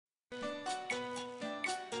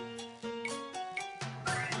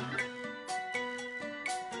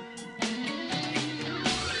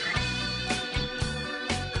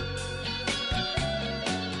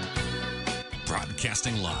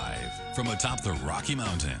Broadcasting live from atop the Rocky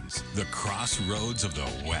Mountains, the crossroads of the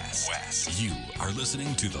West. You are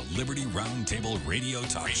listening to the Liberty Roundtable Radio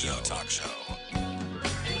Talk Show.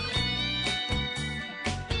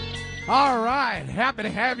 All right, happy to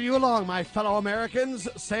have you along, my fellow Americans.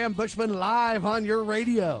 Sam Bushman live on your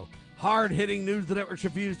radio. Hard-hitting news the networks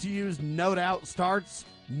refuse to use, no doubt, starts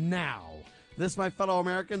now. This, my fellow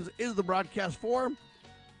Americans, is the broadcast for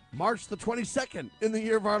March the 22nd in the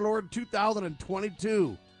year of our Lord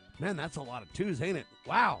 2022. Man, that's a lot of twos, ain't it?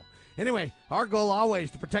 Wow. Anyway, our goal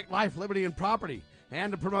always to protect life, liberty, and property,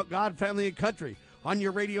 and to promote God, family, and country on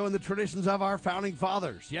your radio and the traditions of our founding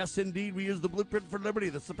fathers. Yes, indeed, we use the blueprint for liberty,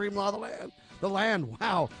 the supreme law of the land. The land,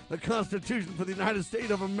 wow, the Constitution for the United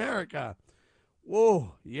States of America.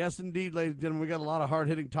 Whoa, yes, indeed, ladies and gentlemen, we got a lot of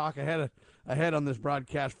hard-hitting talk ahead on this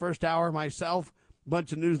broadcast. First hour, myself,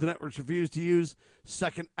 bunch of news the networks refuse to use.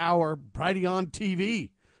 Second hour, Brighteon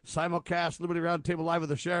TV. Simulcast, Liberty Roundtable Live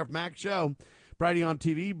with the Sheriff Mack Show. Brighteon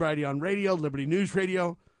TV, Brighteon Radio, Liberty News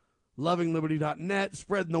Radio, lovingliberty.net,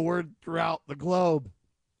 spreading the word throughout the globe.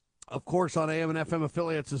 Of course, on AM and FM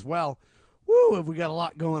affiliates as well. Woo, have we got a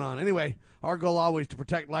lot going on. Anyway, our goal always to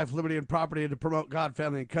protect life, liberty, and property, and to promote God,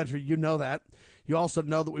 family, and country. You know that. You also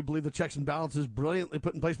know that we believe the checks and balances brilliantly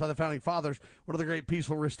put in place by the Founding Fathers, one of the great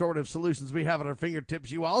peaceful restorative solutions we have at our fingertips.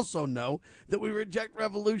 You also know that we reject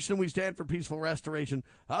revolution. We stand for peaceful restoration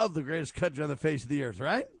of the greatest country on the face of the earth,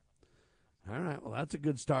 right? All right, well, that's a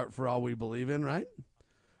good start for all we believe in, right?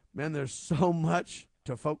 Man, there's so much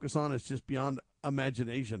to focus on. It's just beyond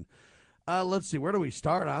imagination. Let's see, where do we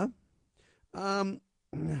start, huh?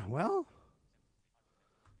 Well,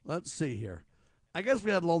 let's see here. I guess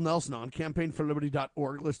we had Lowell Nelson on,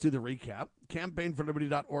 campaignforliberty.org. Let's do the recap.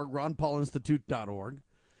 Campaignforliberty.org, RonPaulInstitute.org.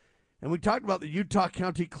 And we talked about the Utah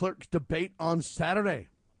County Clerk's debate on Saturday.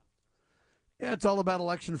 Yeah, it's all about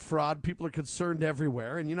election fraud. People are concerned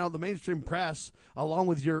everywhere. And, you know, the mainstream press, along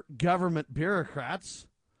with your government bureaucrats,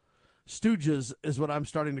 stooges is what I'm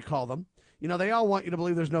starting to call them. You know, they all want you to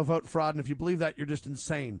believe there's no vote fraud. And if you believe that, you're just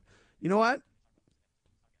insane. You know what?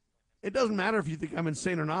 It doesn't matter if you think I'm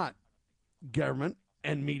insane or not, government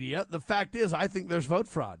and media. The fact is, I think there's vote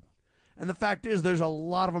fraud. And the fact is, there's a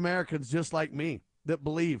lot of Americans just like me that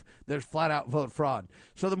believe there's flat-out vote fraud.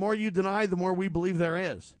 So the more you deny, the more we believe there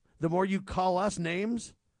is. The more you call us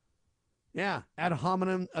names, ad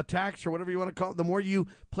hominem attacks or whatever you want to call it, the more you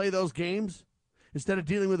play those games, instead of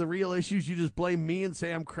dealing with the real issues, you just blame me and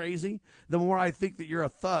say I'm crazy, the more I think that you're a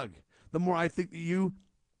thug. The more I think that you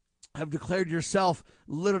have declared yourself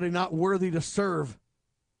literally not worthy to serve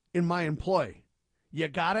in my employ. You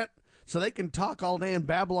got it? So they can talk all day and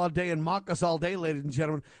babble all day and mock us all day, ladies and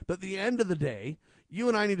gentlemen. But at the end of the day, you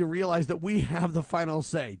and I need to realize that we have the final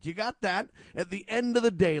say. You got that? At the end of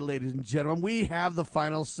the day, ladies and gentlemen, we have the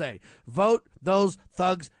final say. Vote those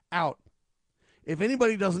thugs out. If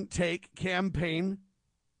anybody doesn't take campaign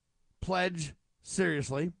pledge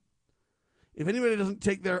seriously, if anybody doesn't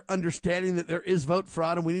take their understanding that there is vote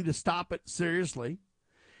fraud and we need to stop it seriously,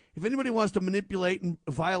 if anybody wants to manipulate and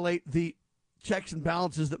violate the checks and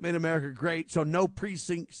balances that made America great, so no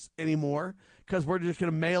precincts anymore because we're just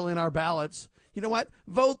going to mail in our ballots, you know what?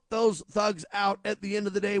 Vote those thugs out. At the end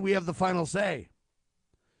of the day, we have the final say.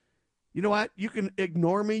 You know what? You can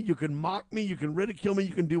ignore me. You can mock me. You can ridicule me.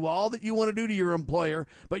 You can do all that you want to do to your employer.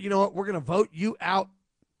 But you know what? We're going to vote you out.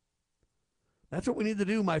 That's what we need to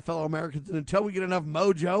do, my fellow Americans. And until we get enough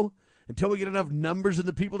mojo, until we get enough numbers in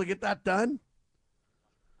the people to get that done,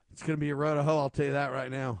 it's going to be a road to hoe, I'll tell you that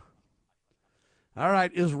right now. All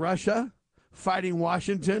right, is Russia fighting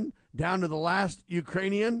Washington down to the last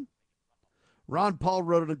Ukrainian? Ron Paul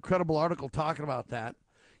wrote an incredible article talking about that.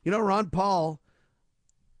 You know, Ron Paul,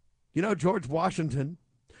 you know, George Washington,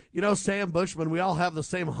 you know, Sam Bushman, we all have the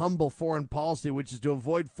same humble foreign policy, which is to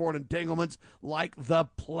avoid foreign entanglements like the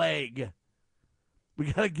plague.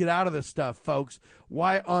 We got to get out of this stuff, folks.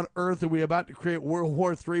 Why on earth are we about to create World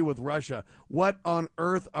War III with Russia? What on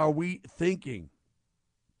earth are we thinking?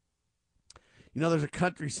 You know, there's a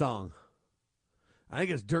country song. I think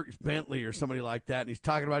it's Dirk Bentley or somebody like that. And he's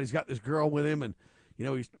talking about he's got this girl with him and, you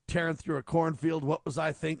know, he's tearing through a cornfield. What was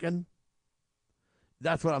I thinking?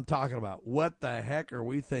 That's what I'm talking about. What the heck are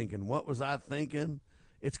we thinking? What was I thinking?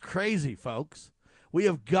 It's crazy, folks. We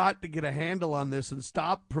have got to get a handle on this and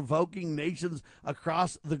stop provoking nations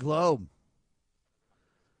across the globe.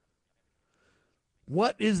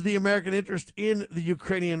 What is the American interest in the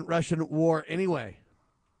Ukrainian-Russian war anyway?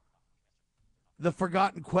 The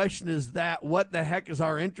forgotten question is that, what the heck is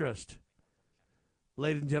our interest?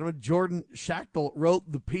 Ladies and gentlemen, Jordan Schachtel wrote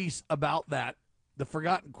the piece about that. The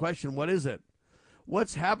forgotten question, what is it?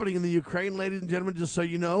 What's happening in the Ukraine, ladies and gentlemen, just so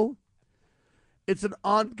you know, It's an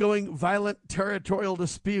ongoing violent territorial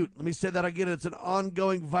dispute. Let me say that again. It's an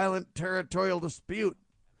ongoing violent territorial dispute.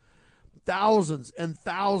 Thousands and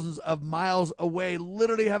thousands of miles away,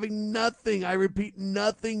 literally having nothing, I repeat,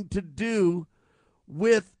 nothing to do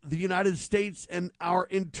with the United States and our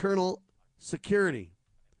internal security.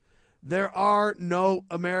 There are no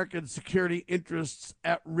American security interests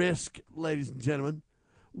at risk, ladies and gentlemen.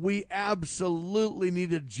 We absolutely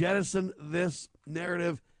need to jettison this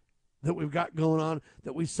narrative that we've got going on,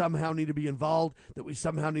 that we somehow need to be involved, that we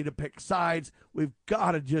somehow need to pick sides. We've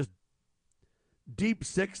got to just deep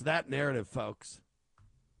six that narrative, folks.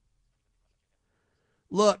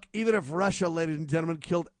 Look, even if Russia, ladies and gentlemen,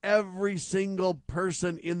 killed every single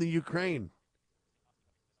person in the Ukraine,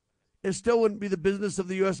 it still wouldn't be the business of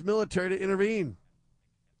the U.S. military to intervene.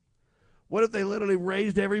 What if they literally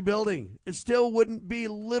razed every building? It still wouldn't be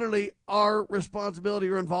literally our responsibility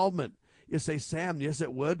or involvement. You say, Sam, yes,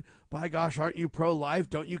 it would. By gosh, aren't you pro-life?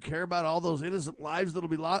 Don't you care about all those innocent lives that'll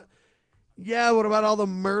be lost? Yeah, what about all the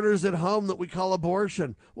murders at home that we call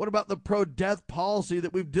abortion? What about the pro-death policy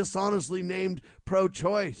that we've dishonestly named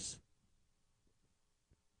pro-choice?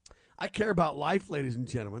 I care about life, ladies and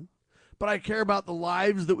gentlemen, but I care about the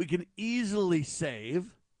lives that we can easily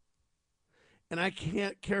save, and I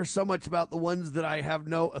can't care so much about the ones that I have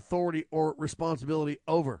no authority or responsibility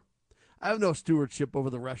over. I have no stewardship over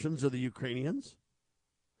the Russians or the Ukrainians.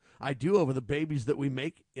 I do over the babies that we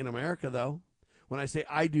make in America, though. When I say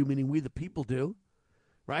I do, meaning we the people do,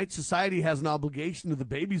 right? Society has an obligation to the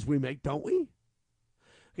babies we make, don't we?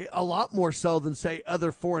 Okay, a lot more so than, say,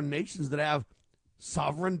 other foreign nations that have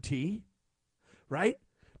sovereignty, right?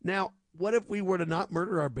 Now, what if we were to not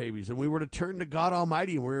murder our babies and we were to turn to God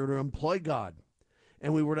Almighty and we were to employ God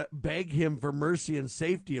and we were to beg him for mercy and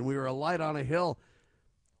safety and we were a light on a hill?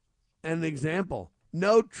 And an example,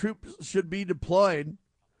 no troops should be deployed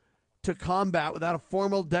to combat without a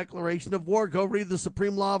formal declaration of war. Go read the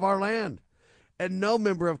supreme law of our land. And no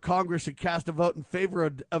member of Congress should cast a vote in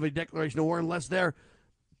favor of a declaration of war unless they're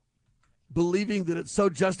believing that it's so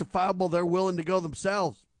justifiable they're willing to go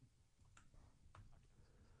themselves.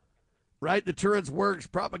 Right? Deterrence works.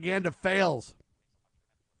 Propaganda fails.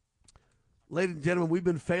 Ladies and gentlemen, we've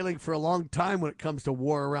been failing for a long time when it comes to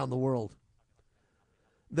war around the world.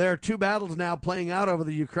 There are two battles now playing out over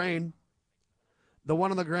the Ukraine. The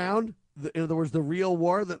one on the ground, in other words, the real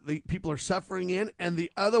war that the people are suffering in, and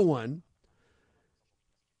the other one,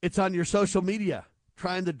 it's on your social media,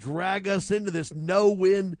 trying to drag us into this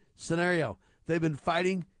no-win scenario. They've been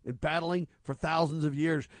fighting and battling for thousands of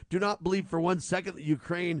years. Do not believe for 1 second that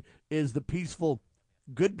Ukraine is the peaceful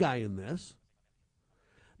good guy in this.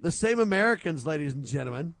 The same Americans, ladies and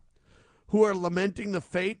gentlemen, who are lamenting the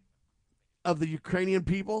fate of the Ukrainian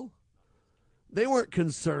people, they weren't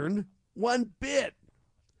concerned one bit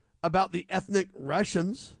about the ethnic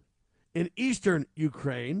Russians in eastern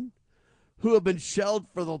Ukraine who have been shelled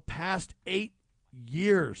for the past 8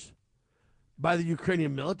 years by the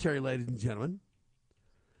Ukrainian military, ladies and gentlemen.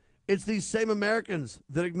 It's these same Americans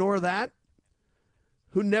that ignore that,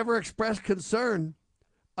 who never express concern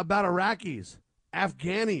about Iraqis,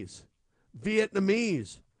 Afghanis,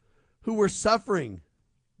 Vietnamese, who were suffering,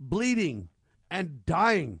 bleeding, and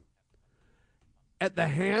dying at the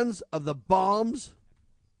hands of the bombs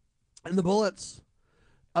and the bullets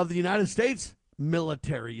of the United States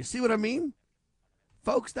military. You see what I mean?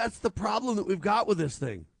 Folks, that's the problem that we've got with this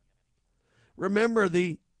thing. Remember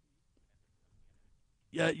the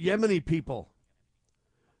Yemeni people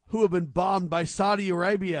who have been bombed by Saudi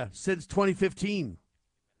Arabia since 2015.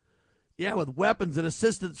 Yeah, with weapons and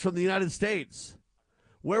assistance from the United States.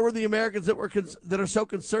 Where were the Americans that are so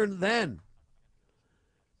concerned then?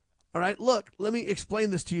 All right, look, let me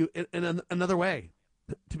explain this to you in another way,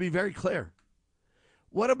 to be very clear.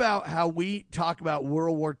 What about how we talk about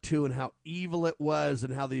World War II and how evil it was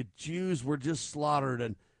and how the Jews were just slaughtered?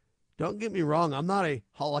 And don't get me wrong, I'm not a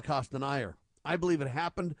Holocaust denier. I believe it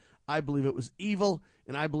happened, I believe it was evil,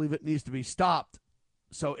 and I believe it needs to be stopped.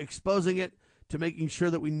 So exposing it to making sure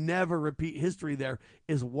that we never repeat history there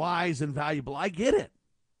is wise and valuable. I get it.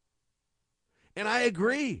 And I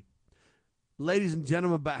agree. Ladies and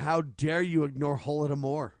gentlemen, about how dare you ignore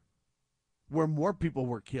Holodomor, where more people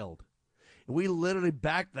were killed. And we literally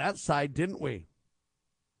backed that side, didn't we?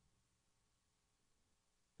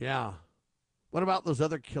 Yeah. What about those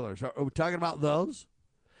other killers? Are we talking about those?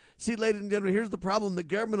 See, ladies and gentlemen, here's the problem. The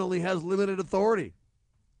government only has limited authority.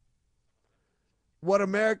 What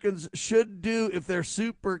Americans should do if they're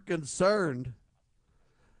super concerned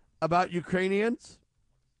about Ukrainians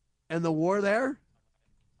and the war there,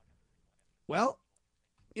 well,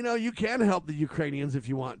 you know, you can help the Ukrainians if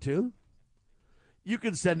you want to. You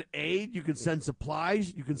can send aid. You can send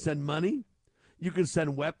supplies. You can send money. You can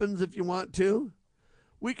send weapons if you want to.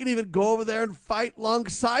 We can even go over there and fight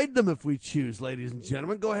alongside them if we choose, ladies and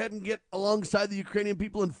gentlemen. Go ahead and get alongside the Ukrainian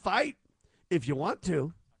people and fight if you want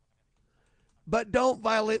to. But don't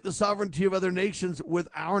violate the sovereignty of other nations with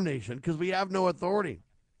our nation, because we have no authority.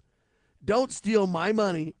 Don't steal my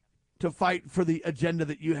money to fight for the agenda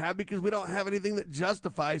that you have, because we don't have anything that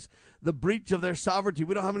justifies the breach of their sovereignty.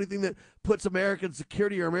 We don't have anything that puts American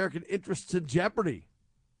security or American interests in jeopardy.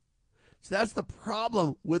 So that's the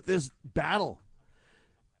problem with this battle.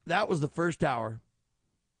 That was the first hour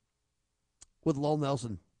with Lowell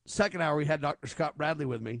Nelson. Second hour, we had Dr. Scott Bradley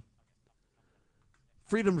with me.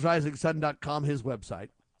 freedomsrisingsun.com, his website.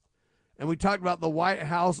 And we talked about the White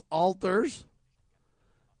House alters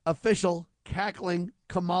official cackling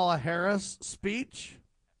Kamala Harris speech.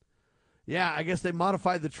 Yeah, I guess they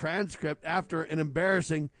modified the transcript after an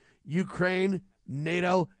embarrassing Ukraine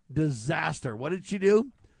NATO disaster. What did she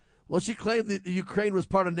do? Well, she claimed that Ukraine was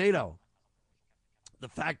part of NATO. The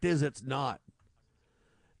fact is, it's not.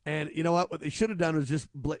 And you know what? What they should have done was just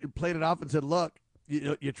played it off and said, look,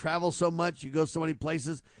 you travel so much, you go so many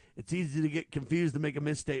places, it's easy to get confused and make a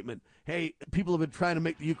misstatement. Hey, people have been trying to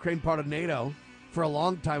make the Ukraine part of NATO for a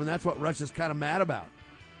long time, and that's what Russia's kind of mad about.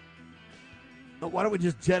 But why don't we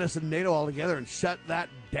just jettison NATO altogether and shut that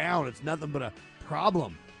down? It's nothing but a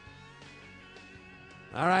problem.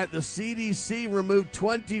 All right, the CDC removed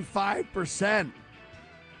 25%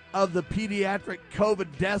 of the pediatric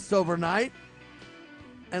COVID deaths overnight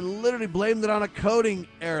and literally blamed it on a coding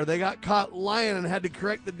error. They got caught lying and had to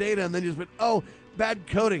correct the data, and then just went, oh, bad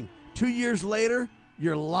coding. 2 years later,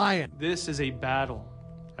 you're lying. This is a battle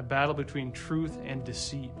between truth and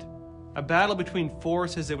deceit, a battle between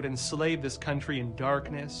forces that would enslave this country in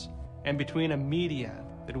darkness, and between a media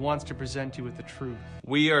that wants to present you with the truth.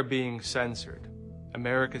 We are being censored.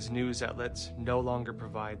 America's news outlets no longer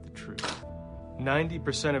provide the truth.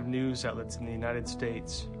 90% of news outlets in the United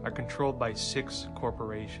States are controlled by 6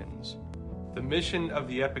 corporations. The mission of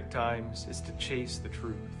the Epoch Times is to chase the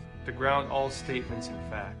truth, to ground all statements in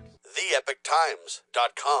fact.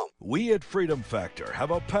 TheEpochTimes.com. We at Freedom Factor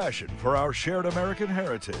have a passion for our shared American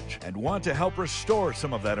heritage and want to help restore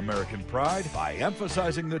some of that American pride by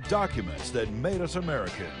emphasizing the documents that made us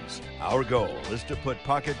Americans. Our goal is to put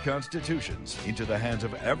pocket constitutions into the hands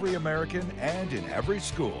of every American and in every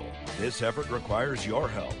school. This effort requires your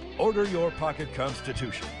help. Order your pocket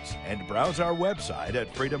constitutions and browse our website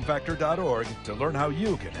at freedomfactor.org to learn how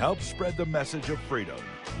you can help spread the message of freedom.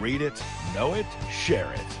 Read it, know it,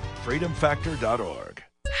 share it. freedomfactor.org.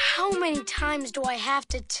 How many times do I have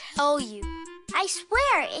to tell you? I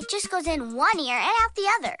swear, it just goes in one ear and out the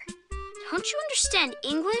other. Don't you understand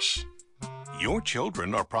English? Your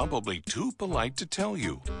children are probably too polite to tell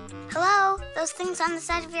you. Hello? Those things on the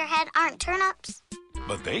side of your head aren't turnips?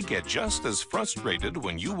 But they get just as frustrated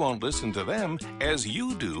when you won't listen to them as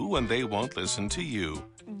you do when they won't listen to you.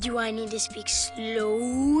 Do I need to speak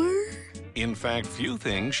slower? In fact, few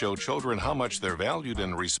things show children how much they're valued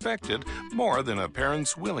and respected more than a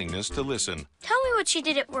parent's willingness to listen. Tell me what you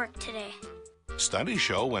did at work today. Studies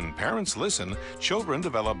show when parents listen, children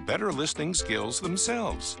develop better listening skills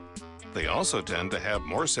themselves. They also tend to have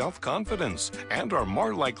more self-confidence and are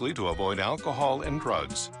more likely to avoid alcohol and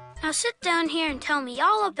drugs. Now sit down here and tell me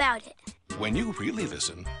all about it. When you really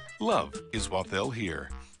listen, love is what they'll hear.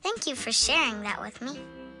 Thank you for sharing that with me.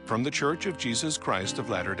 From the Church of Jesus Christ of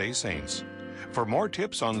Latter-day Saints. For more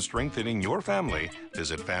tips on strengthening your family,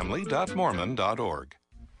 visit family.mormon.org.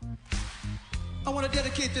 I want to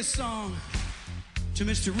dedicate this song to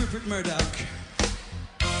Mr. Rupert Murdoch.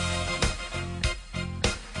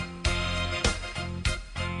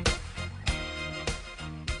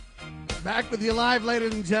 Back with you live,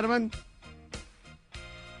 ladies and gentlemen.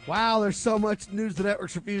 Wow, there's so much news the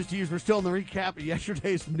networks refuse to use. We're still in the recap of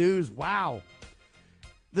yesterday's news. Wow.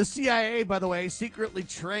 The CIA, by the way, secretly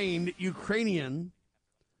trained Ukrainian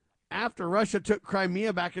after Russia took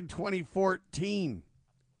Crimea back in 2014.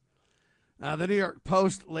 The New York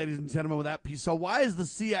Post, ladies and gentlemen, with that piece. So why is the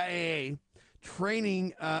CIA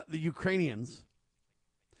training the Ukrainians?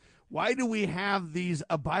 Why do we have these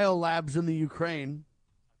biolabs in the Ukraine?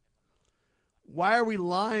 Why are we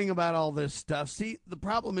lying about all this stuff? See, the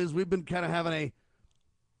problem is we've been kind of having a,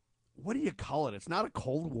 what do you call it? It's not a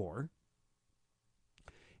Cold War.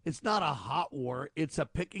 It's not a hot war. It's a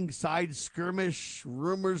picking sides skirmish,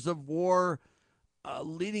 rumors of war,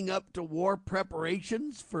 leading up to war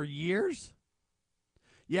preparations for years.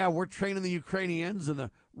 Yeah, we're training the Ukrainians, and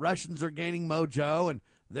the Russians are gaining mojo, and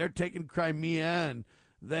they're taking Crimea, and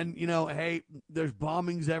then, hey, there's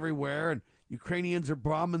bombings everywhere, and Ukrainians are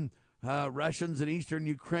bombing Russians in eastern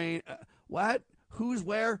Ukraine. What? Who's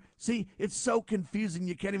where? See, it's so confusing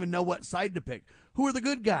you can't even know what side to pick. Who are the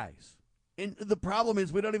good guys? And the problem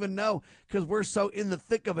is we don't even know because we're so in the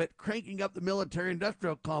thick of it, cranking up the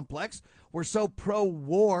military-industrial complex. We're so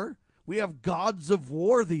pro-war. We have gods of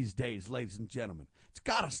war these days, ladies and gentlemen. It's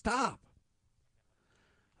got to stop.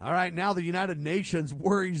 All right, now the United Nations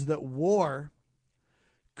worries that war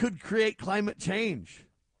could create climate change.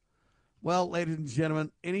 Well, ladies and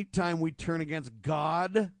gentlemen, anytime we turn against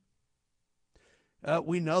God,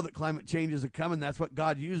 we know that climate change is coming. That's what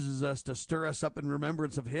God uses us to stir us up in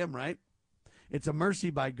remembrance of him, right? It's a mercy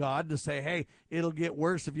by God to say, hey, it'll get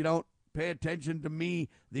worse if you don't pay attention to me,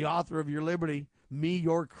 the author of your liberty, me,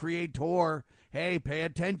 your creator. Hey, pay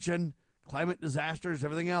attention. Climate disasters,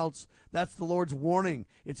 everything else. That's the Lord's warning.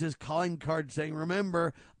 It's his calling card saying,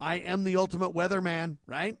 remember, I am the ultimate weatherman,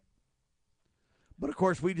 right? But, of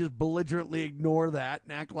course, we just belligerently ignore that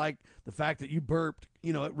and act like the fact that you burped,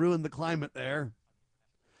 it ruined the climate there.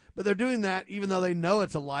 But they're doing that even though they know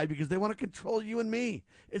it's a lie because they want to control you and me.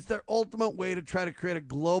 It's their ultimate way to try to create a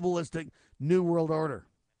globalistic new world order.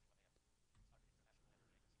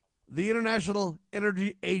 The International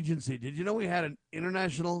Energy Agency. Did you know we had an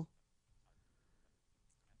International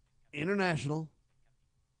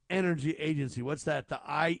Energy Agency? What's that? The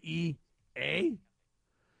IEA?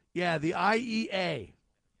 Yeah, the IEA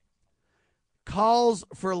calls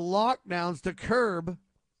for lockdowns to curb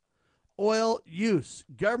oil use.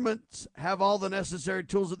 Governments have all the necessary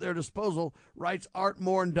tools at their disposal, writes Art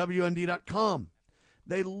Moore on WND.com.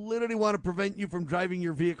 They literally want to prevent you from driving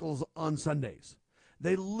your vehicles on Sundays.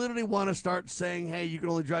 They literally want to start saying, hey, you can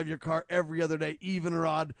only drive your car every other day, even or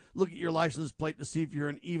odd. Look at your license plate to see if you're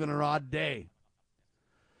an even or odd day.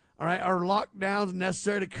 All right, are lockdowns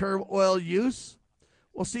necessary to curb oil use?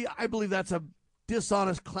 Well, see, I believe that's a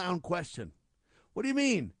dishonest clown question. What do you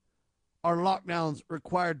mean? Are lockdowns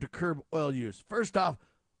required to curb oil use? First off,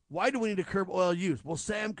 why do we need to curb oil use? Well,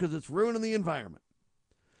 Sam, because it's ruining the environment.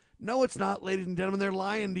 No, it's not, ladies and gentlemen. They're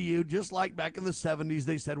lying to you, just like back in the 70s,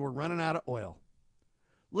 they said we're running out of oil.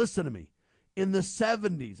 Listen to me. In the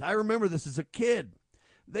 70s, I remember this as a kid,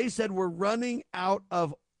 they said we're running out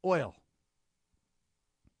of oil.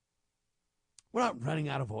 We're not running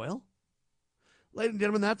out of oil. Ladies and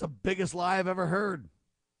gentlemen, that's the biggest lie I've ever heard.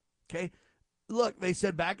 Okay? Look, they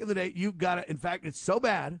said back in the day, you've got to, in fact, it's so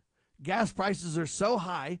bad. Gas prices are so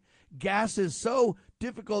high. Gas is so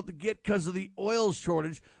difficult to get because of the oil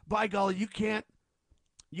shortage. By golly, you can't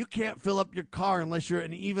fill up your car unless you're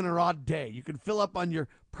an even or odd day. You can fill up on your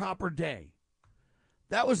proper day.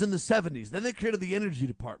 That was in the 70s. Then they created the Energy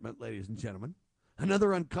Department, ladies and gentlemen.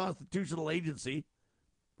 Another unconstitutional agency,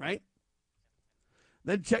 right?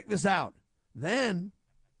 Then check this out. Then,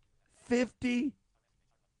 50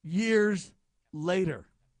 years later,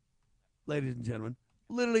 ladies and gentlemen,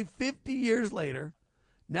 literally 50 years later,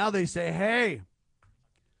 now they say, hey,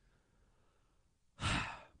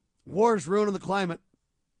 war's ruining the climate.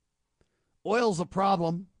 Oil's a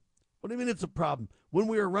problem. What do you mean it's a problem? When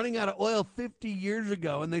we were running out of oil 50 years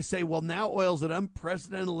ago, and they say, well, now oil's at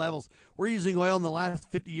unprecedented levels. We're using oil in the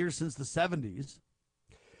last 50 years since the 70s.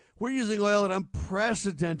 We're using oil at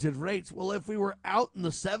unprecedented rates. Well, if we were out in the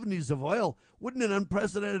 70s of oil, wouldn't an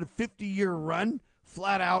unprecedented 50-year run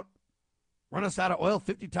flat out run us out of oil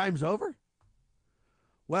 50 times over?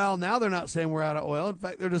 Well, now they're not saying we're out of oil. In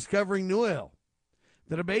fact, they're discovering new oil.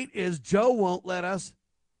 The debate is Joe won't let us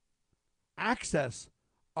access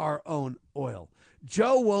our own oil.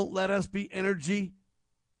 Joe won't let us be energy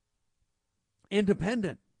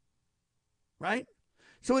independent, right?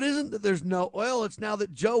 So it isn't that there's no oil. It's now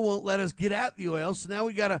that Joe won't let us get at the oil. So now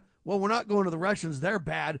we got to, well, we're not going to the Russians. They're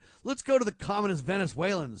bad. Let's go to the communist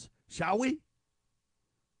Venezuelans, shall we?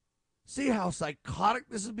 See how psychotic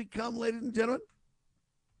this has become, ladies and gentlemen?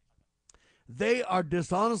 They are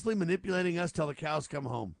dishonestly manipulating us till the cows come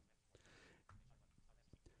home.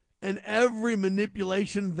 And every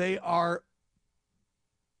manipulation they are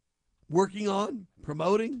working on,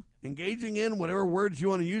 promoting, engaging in, whatever words you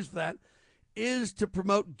want to use for that, is to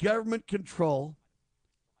promote government control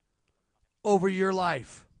over your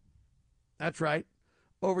life. That's right,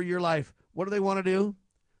 over your life. What do they want to do?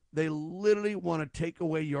 They literally want to take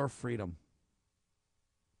away your freedom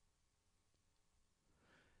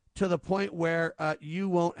to the point where you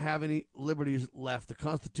won't have any liberties left. The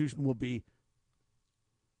Constitution will be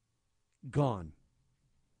gone.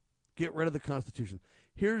 Get rid of the Constitution.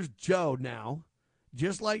 Here's Joe now,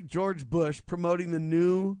 just like George Bush, promoting the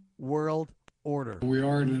New World Order. We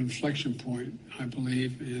are at an inflection point, I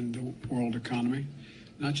believe, in the world economy.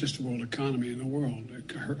 Not just the world economy, in the world.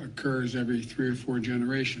 It occurs every 3 or 4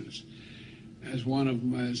 generations. as one of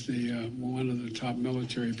the top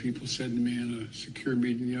military people said to me in a secure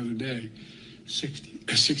meeting the other day,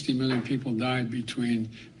 60 million people died between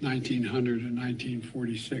 1900 and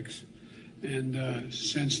 1946. And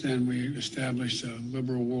since then, we established a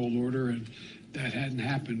liberal world order, and that hadn't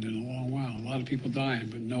happened in a long while. A lot of people dying,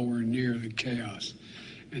 but nowhere near the chaos.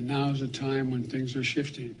 And now is a time when things are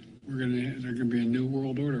shifting. There's going to be a new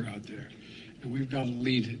world order out there, and we've got to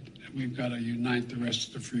lead it. We've got to unite the rest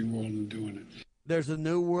of the free world in doing it. There's a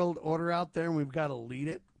new world order out there, and we've got to lead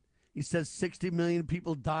it. He says 60 million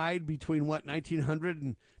people died between, 1900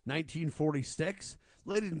 and 1946?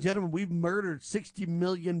 Ladies and gentlemen, we've murdered 60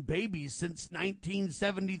 million babies since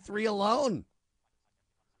 1973 alone.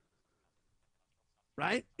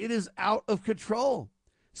 Right? It is out of control.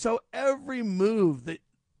 So every move that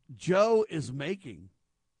Joe is making,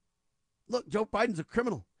 look, Joe Biden's a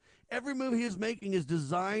criminal. Every move he is making is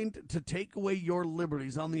designed to take away your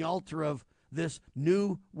liberties on the altar of this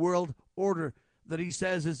new world order that he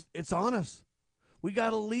says it's on us. We got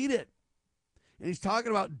to lead it. And he's talking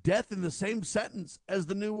about death in the same sentence as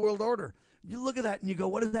the new world order. You look at that and you go,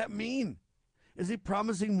 what does that mean? Is he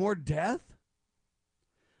promising more death?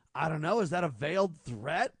 I don't know. Is that a veiled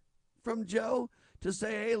threat from Joe to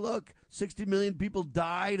say, hey, look, 60 million people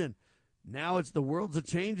died and now it's the world's a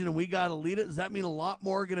changing and we got to lead it? Does that mean a lot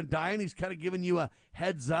more are going to die and he's kind of giving you a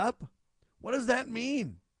heads up? What does that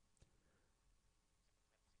mean?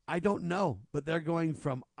 I don't know, but they're going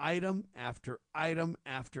from item after item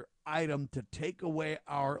after item to take away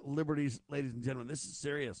our liberties, ladies and gentlemen. This is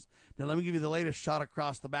serious. Now, let me give you the latest shot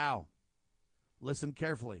across the bow. Listen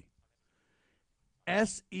carefully.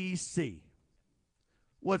 SEC.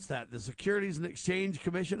 What's that? The Securities and Exchange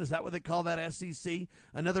Commission? Is that what they call that, SEC?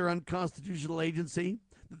 Another unconstitutional agency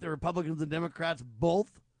that the Republicans and Democrats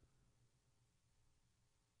both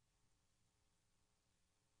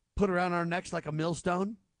put around our necks like a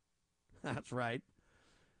millstone? That's right.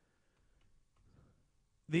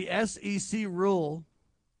 The SEC rule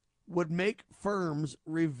would make firms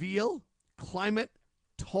reveal climate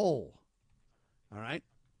toll. All right?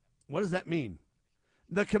 What does that mean?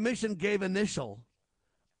 The commission gave initial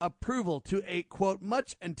approval to a, quote,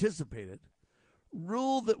 much anticipated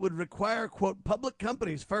rule that would require, quote, public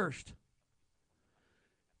companies first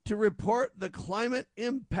to report the climate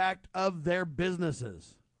impact of their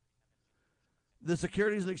businesses. The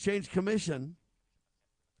Securities and Exchange Commission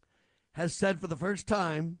has said for the first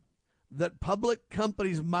time that public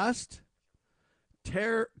companies must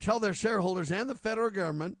tell their shareholders and the federal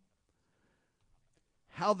government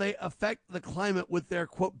how they affect the climate with their,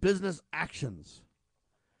 quote, business actions.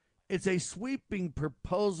 It's a sweeping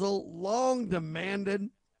proposal long demanded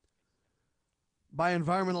by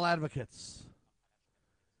environmental advocates.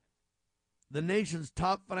 The nation's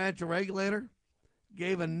top financial regulator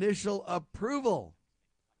gave initial approval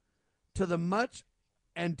to the much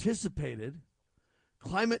anticipated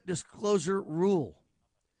climate disclosure rule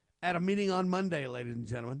at a meeting on Monday, ladies and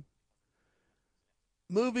gentlemen,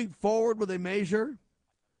 moving forward with a measure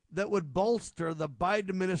that would bolster the Biden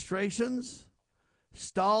administration's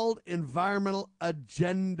stalled environmental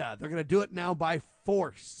agenda. They're going to do it now by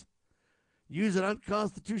force. Use an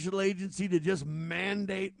unconstitutional agency to just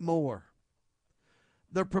mandate more.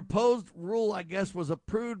 The proposed rule, I guess, was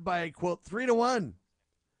approved by a, quote, 3-1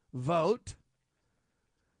 vote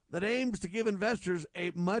that aims to give investors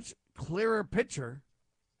a much clearer picture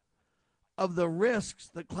of the risks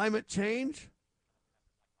that climate change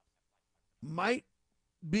might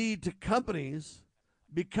be to companies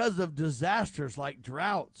because of disasters like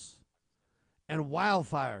droughts and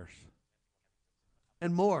wildfires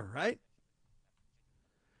and more, right?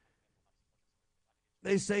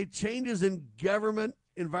 They say changes in government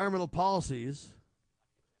environmental policies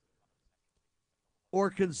or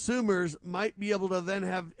consumers might be able to then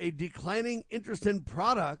have a declining interest in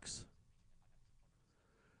products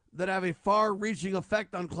that have a far-reaching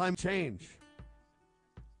effect on climate change.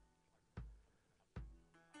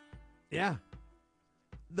 Yeah.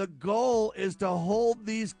 The goal is to hold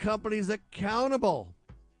these companies accountable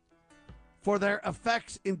for their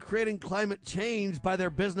effects in creating climate change by their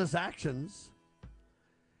business actions.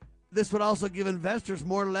 This would also give investors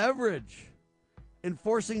more leverage in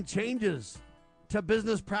forcing changes to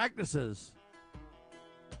business practices.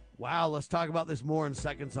 Wow, let's talk about this more in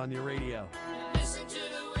seconds on your radio.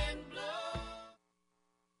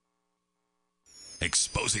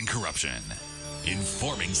 Exposing corruption,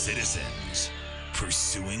 informing citizens,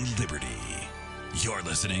 pursuing liberty. You're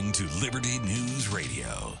listening to Liberty News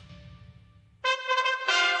Radio.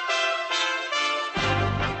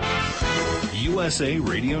 You USA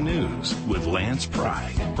Radio News with Lance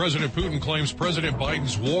Pride. President Putin claims President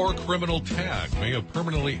Biden's war criminal tag may have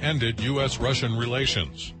permanently ended U.S.-Russian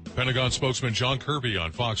relations. Pentagon spokesman John Kirby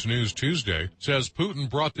on Fox News Tuesday says Putin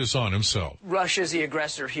brought this on himself. Russia's the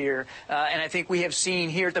aggressor here, and I think we have seen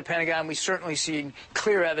here at the Pentagon, we certainly see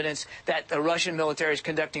clear evidence that the Russian military is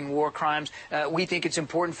conducting war crimes. We think it's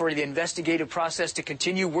important for the investigative process to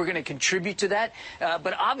continue. We're going to contribute to that,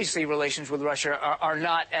 but obviously relations with Russia are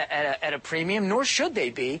not at a premium, nor should they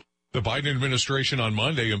be. The Biden administration on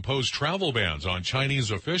Monday imposed travel bans on Chinese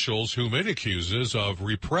officials whom it accuses of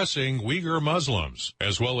repressing Uyghur Muslims,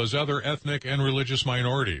 as well as other ethnic and religious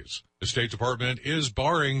minorities. The State Department is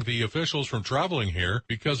barring the officials from traveling here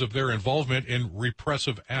because of their involvement in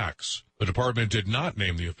repressive acts. The department did not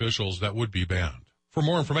name the officials that would be banned. For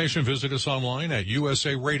more information, visit us online at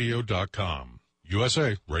usaradio.com.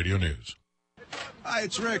 USA Radio News. Hi,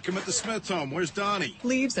 it's Rick. I'm at the Smith home. Where's Donnie?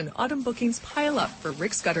 Leaves and autumn bookings pile up for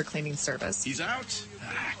Rick's gutter cleaning service. He's out?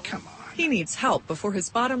 Come on. He needs help before his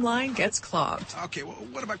bottom line gets clogged. Okay, well,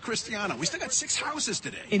 what about Cristiano? We still got 6 houses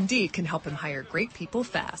today. Indeed can help him hire great people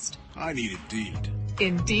fast. I need Indeed.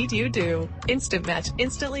 Indeed you do. Instant Match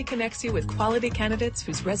instantly connects you with quality candidates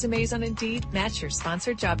whose resumes on Indeed match your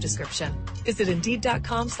sponsored job description. Visit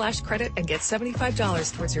Indeed.com/credit and get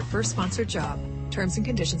 $75 towards your first sponsored job. Terms and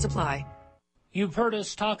conditions apply. You've heard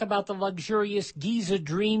us talk about the luxurious Giza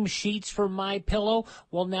Dream sheets from MyPillow.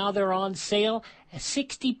 Well, now they're on sale,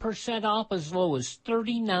 60% off, as low as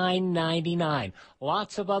 $39.99.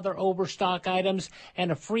 Lots of other overstock items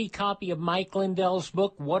and a free copy of Mike Lindell's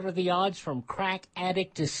book, What Are the Odds from Crack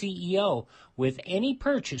Addict to CEO, with any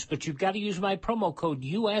purchase, but you've got to use my promo code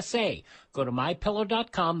USA. Go to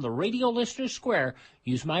MyPillow.com, the Radio Listener Square,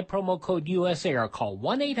 use my promo code USA, or call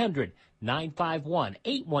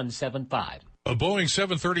 1-800-951-8175. A Boeing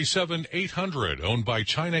 737-800 owned by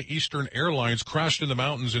China Eastern Airlines crashed in the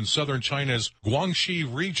mountains in southern China's Guangxi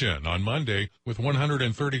region on Monday with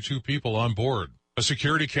 132 people on board. A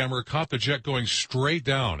security camera caught the jet going straight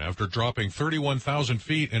down after dropping 31,000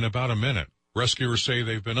 feet in about a minute. Rescuers say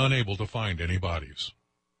they've been unable to find any bodies.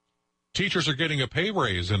 Teachers are getting a pay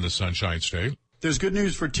raise in the Sunshine State. There's good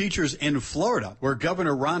news for teachers in Florida, where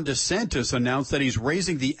Governor Ron DeSantis announced that he's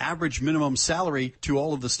raising the average minimum salary to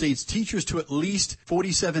all of the state's teachers to at least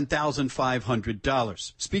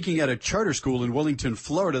 $47,500. Speaking at a charter school in Wellington,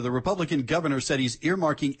 Florida, the Republican governor said he's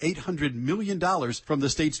earmarking $800 million from the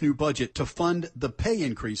state's new budget to fund the pay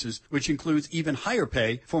increases, which includes even higher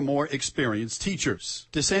pay for more experienced teachers.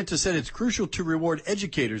 DeSantis said it's crucial to reward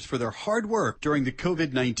educators for their hard work during the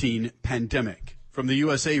COVID-19 pandemic. From the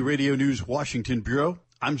USA Radio News Washington Bureau,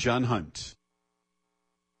 I'm John Hunt.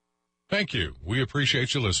 Thank you. We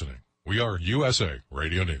appreciate you listening. We are USA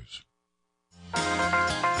Radio News.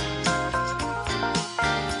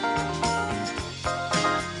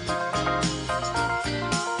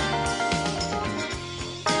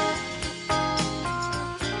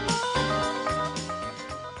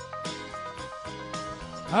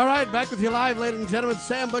 All right, back with you live, ladies and gentlemen.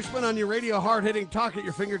 Sam Bushman on your radio, hard-hitting talk at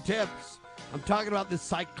your fingertips. I'm talking about this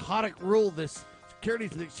psychotic rule this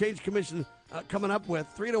Securities and Exchange Commission coming up with.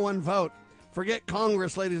 3-1 vote. Forget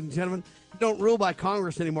Congress, ladies and gentlemen. Don't rule by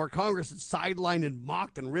Congress anymore. Congress is sidelined and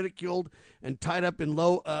mocked and ridiculed and tied up in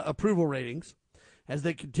low approval ratings as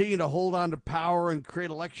they continue to hold on to power and create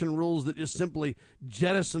election rules that just simply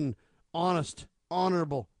jettison honest,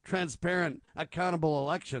 honorable, transparent, accountable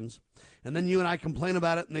elections. And then you and I complain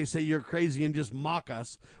about it, and they say you're crazy and just mock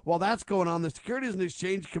us. While that's going on, the Securities and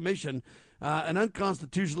Exchange Commission, an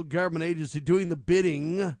unconstitutional government agency doing the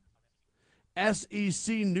bidding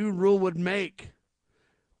SEC new rule would make.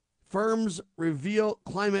 Firms reveal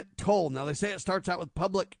climate toll. Now, they say it starts out with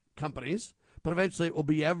public companies, but eventually it will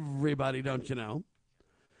be everybody, don't you know?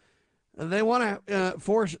 And they want to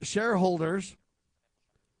force shareholders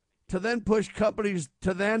to then push companies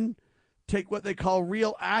to then take what they call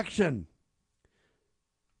real action,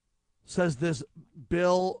 says this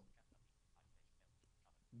Bill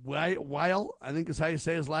Weil, I think is how you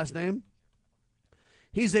say his last name.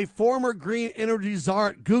 He's a former green energy czar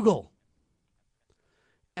at Google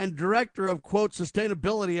and director of, quote,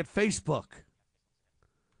 sustainability at Facebook.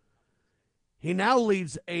 He now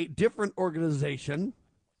leads a different organization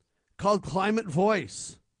called Climate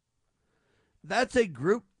Voice. That's a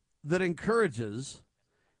group that encourages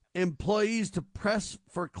employees to press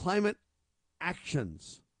for climate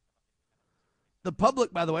actions. The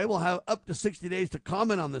public, by the way, will have up to 60 days to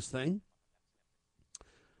comment on this thing,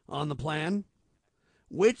 on the plan,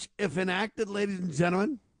 which, if enacted, ladies and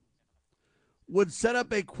gentlemen, would set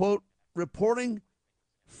up a, quote, reporting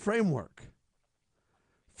framework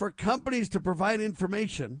for companies to provide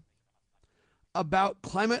information about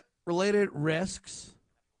climate-related risks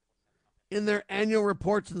in their annual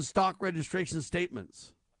reports and stock registration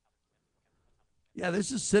statements. Yeah,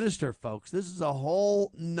 this is sinister, folks. This is a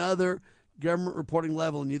whole nother government reporting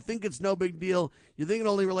level, and you think it's no big deal. You think it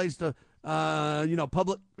only relates to,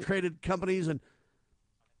 public traded companies. And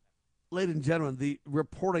ladies and gentlemen, the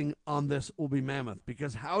reporting on this will be mammoth,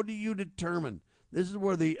 because how do you determine? This is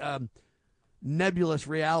where the nebulous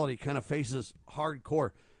reality kind of faces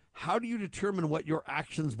hardcore. How do you determine what your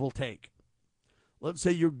actions will take? Let's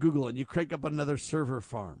say you're Google and you crank up another server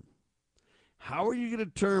farm. How are you going to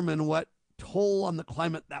determine what toll on the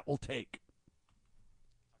climate that will take?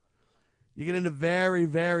 You get into very,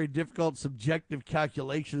 very difficult subjective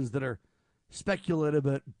calculations that are speculative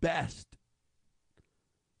at best,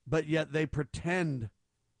 but yet they pretend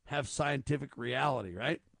have scientific reality,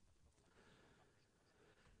 right?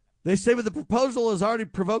 They say that the proposal has already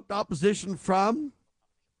provoked opposition from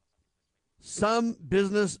some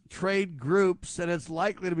business trade groups, and it's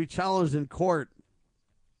likely to be challenged in court,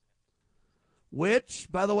 which,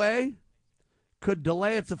 by the way, could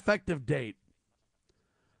delay its effective date.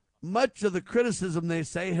 Much of the criticism, they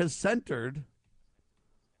say, has centered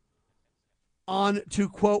on, to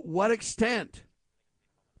quote, what extent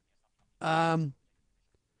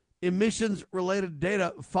emissions-related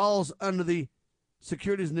data falls under the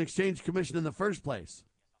Securities and Exchange Commission in the first place.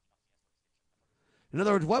 In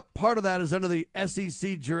other words, what part of that is under the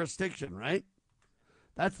SEC jurisdiction, right?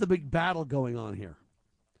 That's the big battle going on here.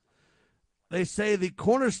 They say the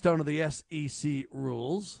cornerstone of the SEC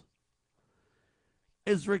rules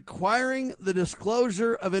is requiring the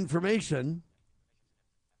disclosure of information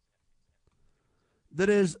that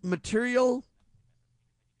is material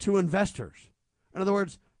to investors. In other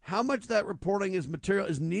words, how much that reporting is material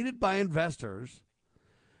is needed by investors,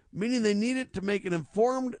 meaning they need it to make an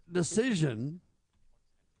informed decision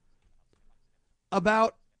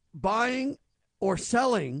about buying or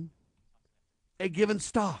selling a given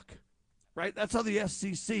stock, right? That's how the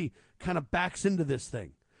SEC kind of backs into this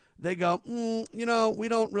thing. They go, we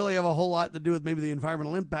don't really have a whole lot to do with maybe the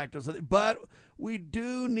environmental impact or something, but we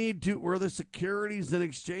do need to, we're the Securities and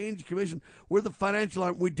Exchange Commission, we're the financial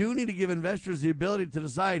arm, we do need to give investors the ability to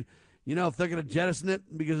decide, if they're going to jettison it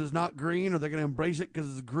because it's not green, or they're going to embrace it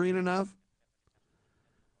because it's green enough.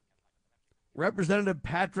 Representative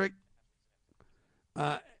Patrick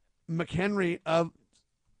McHenry of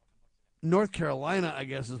North Carolina, I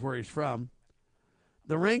guess is where he's from,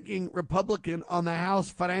 the ranking Republican on the House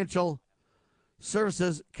Financial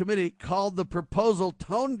Services Committee, called the proposal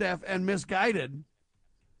tone deaf and misguided.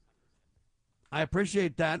 I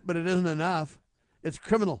appreciate that, but it isn't enough. It's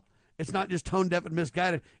criminal. It's not just tone deaf and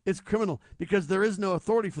misguided. It's criminal because there is no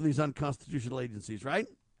authority for these unconstitutional agencies, right?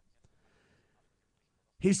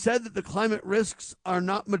 He said that the climate risks are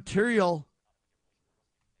not material,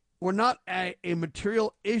 or not a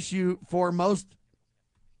material issue for most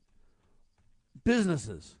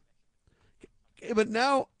businesses. But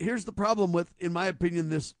now, here's the problem with, in my opinion,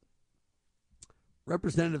 this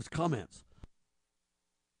representative's comments.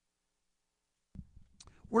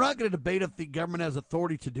 We're not going to debate if the government has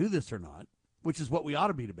authority to do this or not, which is what we ought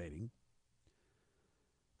to be debating.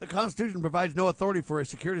 The Constitution provides no authority for a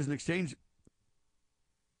Securities and Exchange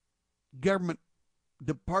government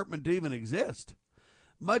department to even exist,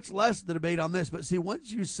 much less the debate on this. But see,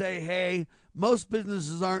 once you say, hey, most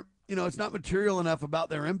businesses aren't, it's not material enough about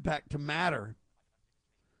their impact to matter.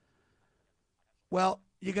 Well,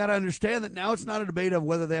 you got to understand that now it's not a debate of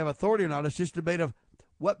whether they have authority or not. It's just a debate of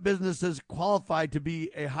what businesses qualify to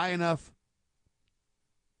be a high enough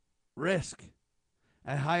risk,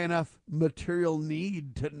 a high enough material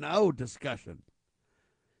need to know discussion.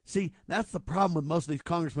 See, that's the problem with most of these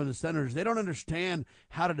congressmen and senators. They don't understand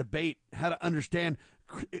how to debate, how to understand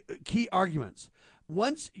key arguments.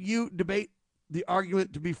 Once you debate the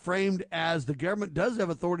argument to be framed as the government does have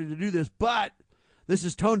authority to do this, but this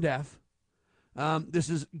is tone deaf, this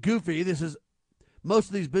is goofy, most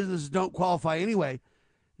of these businesses don't qualify anyway.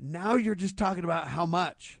 Now you're just talking about how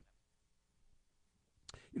much.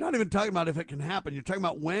 You're not even talking about if it can happen. You're talking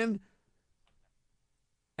about when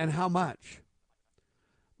and how much.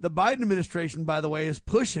 The Biden administration, by the way, is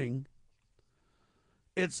pushing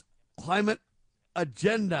its climate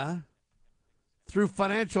agenda through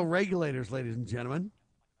financial regulators, ladies and gentlemen,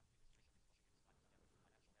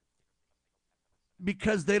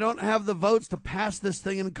 because they don't have the votes to pass this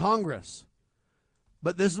thing in Congress.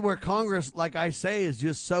 But this is where Congress, like I say, is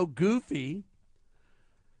just so goofy.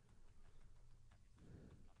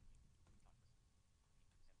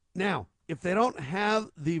 Now, if they don't have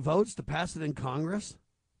the votes to pass it in Congress,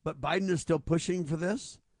 but Biden is still pushing for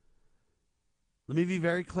this, let me be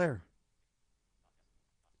very clear.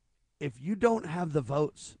 if you don't have the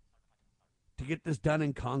votes to get this done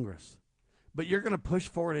in Congress, but you're going to push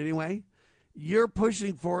for it anyway, you're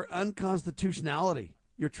pushing for unconstitutionality.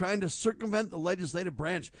 You're trying to circumvent the legislative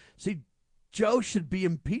branch. See, Joe should be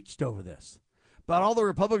impeached over this. But all the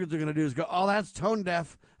Republicans are going to do is go, oh, that's tone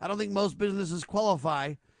deaf. I don't think most businesses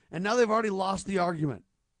qualify. And now they've already lost the argument.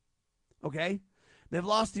 Okay? They've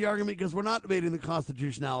lost the argument because we're not debating the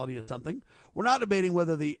constitutionality of something. We're not debating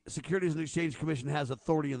whether the Securities and Exchange Commission has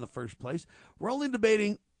authority in the first place. We're only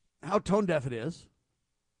debating how tone deaf it is.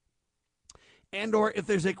 And or if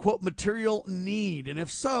there's a, quote, material need. And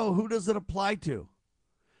if so, who does it apply to?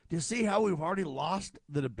 Do you see how we've already lost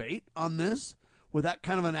the debate on this with that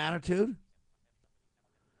kind of an attitude?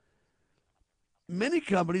 Many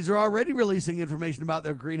companies are already releasing information about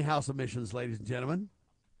their greenhouse emissions, ladies and gentlemen.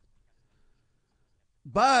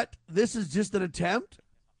 But this is just an attempt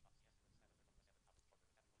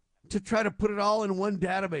to try to put it all in one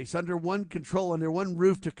database, under one control, under one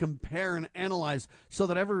roof to compare and analyze so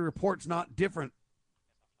that every report's not different.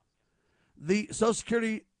 The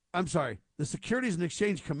Securities and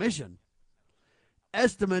Exchange Commission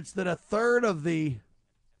estimates that a third of the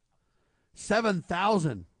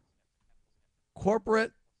 7,000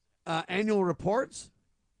 corporate annual reports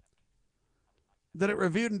that it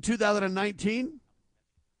reviewed in 2019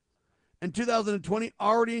 and 2020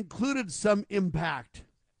 already included some impact,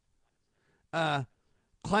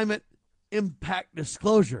 climate impact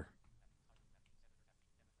disclosure.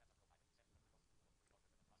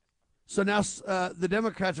 So now the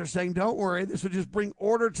Democrats are saying, don't worry, this would just bring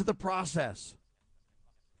order to the process.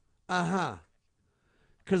 Because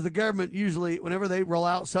the government usually, whenever they roll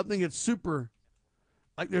out something, it's super,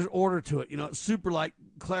 like there's order to it. You know, it's super like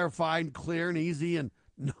clarified, clear, and easy, and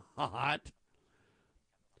not.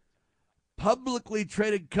 Publicly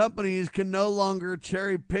traded companies can no longer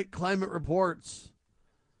cherry pick climate reports.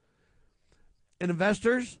 And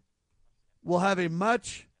investors will have a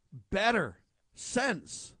much better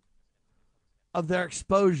sense of their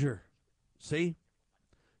exposure, see,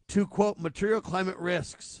 to, quote, material climate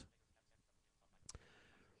risks.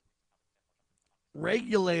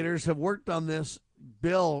 Regulators have worked on this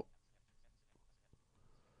bill.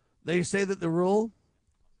 They say that the rule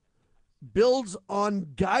builds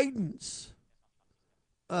on guidance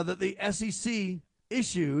that the SEC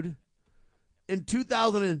issued in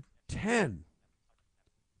 2010.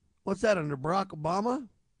 What's that, under Barack Obama?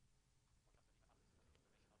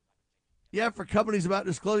 Yeah, for companies about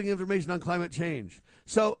disclosing information on climate change.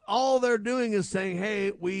 So all they're doing is saying,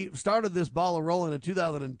 hey, we started this ball rolling in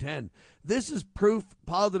 2010. This is proof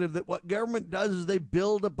positive that what government does is they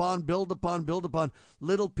build upon,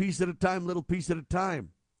 little piece at a time, little piece at a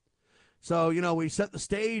time. So, you know, we set the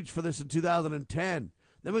stage for this in 2010.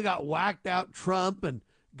 Then we got whacked out Trump and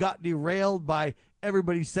got derailed by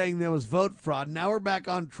everybody saying there was vote fraud. Now we're back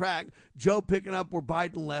on track. Joe picking up where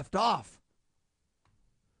Biden left off.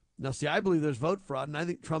 Now, see, I believe there's vote fraud, and I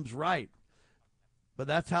think Trump's right. But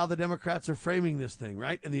that's how the Democrats are framing this thing,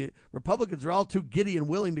 right? And the Republicans are all too giddy and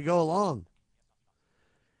willing to go along.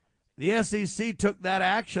 The SEC took that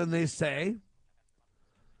action, they say,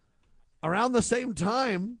 around the same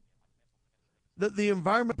time that the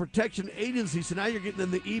Environment Protection Agency, so now you're getting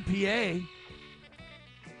in the EPA,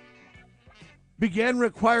 began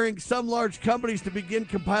requiring some large companies to begin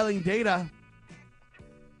compiling data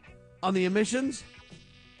on the emissions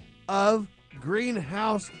of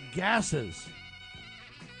greenhouse gases.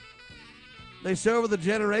 They say over the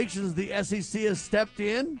generations, the SEC has stepped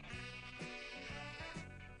in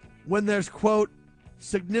when there's, quote,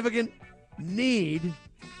 significant need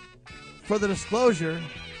for the disclosure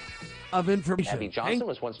of information. Abby Johnson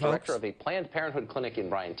was once director of a Planned Parenthood clinic in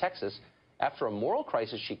Bryan, Texas. After a moral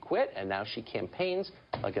crisis, she quit, and now she campaigns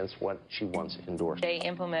against what she once endorsed. They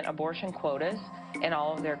implement abortion quotas in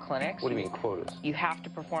all of their clinics. What do you mean, quotas? You have to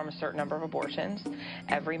perform a certain number of abortions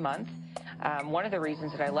every month. One of the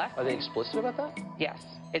reasons that I left... Are they explicit about that? Yes.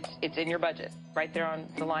 It's in your budget, right there on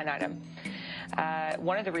the line item.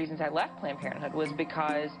 One of the reasons I left Planned Parenthood was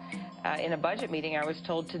because in a budget meeting I was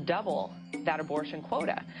told to double that abortion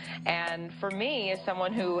quota. And for me, as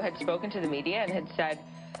someone who had spoken to the media and had said,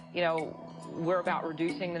 you know, we're about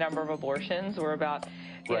reducing the number of abortions, we're about,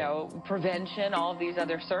 you know, prevention, all of these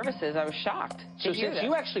other services, I was shocked to hear this.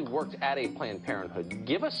 You actually worked at a Planned Parenthood,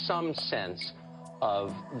 give us some sense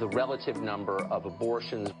of the relative number of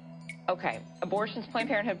abortions. Okay, abortions, Planned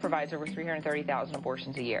Parenthood provides over 330,000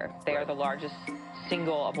 abortions a year. They are the largest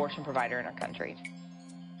single abortion provider in our country.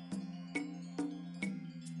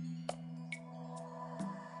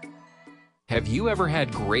 Have you ever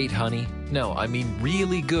had great honey? No, I mean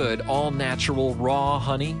really good, all-natural, raw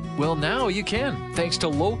honey? Well, now you can, thanks to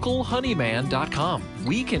LocalHoneyman.com.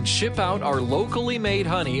 We can ship out our locally made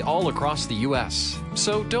honey all across the U.S.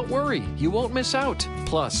 So don't worry, you won't miss out.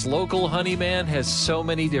 Plus, Local Honeyman has so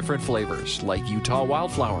many different flavors, like Utah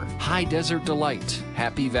Wildflower, High Desert Delight,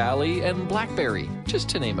 Happy Valley, and Blackberry, just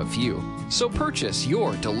to name a few. So purchase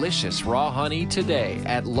your delicious raw honey today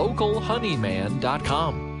at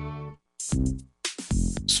LocalHoneyman.com.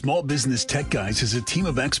 Small Business Tech Guys is a team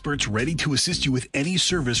of experts ready to assist you with any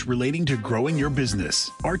service relating to growing your business.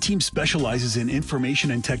 Our team specializes in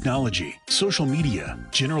information and technology, social media,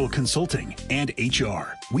 general consulting, and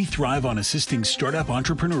HR. We thrive on assisting startup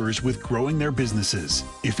entrepreneurs with growing their businesses.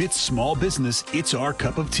 If it's small business, it's our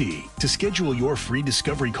cup of tea. To schedule your free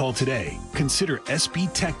discovery call today, consider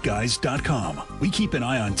sbtechguys.com. We keep an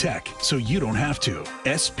eye on tech so you don't have to.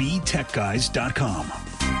 sbtechguys.com.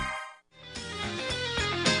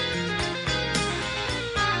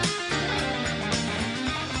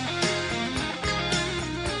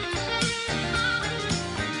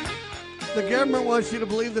 The government wants you to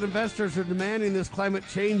believe that investors are demanding this climate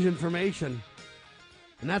change information,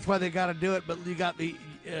 and that's why they got to do it. But you got the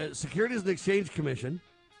Securities and Exchange Commission,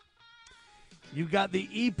 you've got the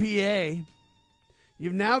EPA,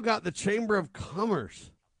 you've now got the Chamber of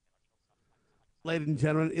Commerce, ladies and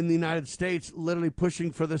gentlemen, in the United States, literally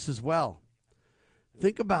pushing for this as well.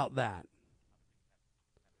 Think about that.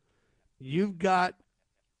 You've got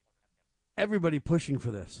everybody pushing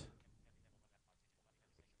for this.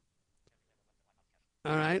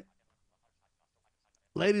 All right.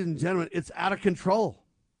 Ladies and gentlemen, it's out of control.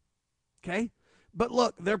 Okay? But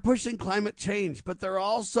look, they're pushing climate change, but they're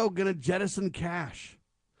also going to jettison cash.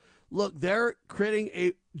 Look, they're creating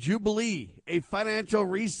a jubilee, a financial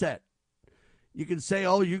reset. You can say,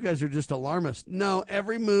 oh, you guys are just alarmists. No,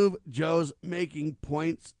 every move Joe's making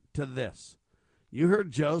points to this. You heard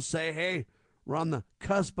Joe say, hey, we're on the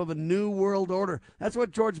cusp of a new world order. That's what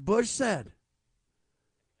George Bush said.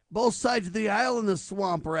 Both sides of the aisle in the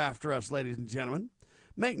swamp are after us, ladies and gentlemen.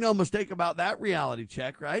 Make no mistake about that reality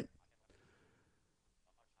check, right?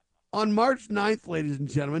 On March 9th, ladies and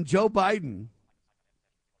gentlemen, Joe Biden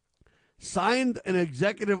signed an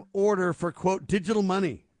executive order for, quote, digital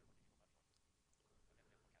money.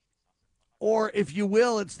 Or, if you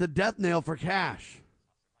will, it's the death knell for cash.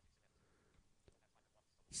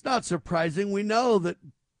 It's not surprising. We know that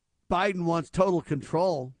Biden wants total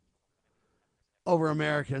control over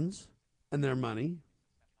Americans and their money.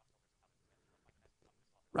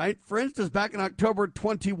 Right? For instance, back in October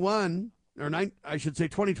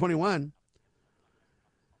 2021,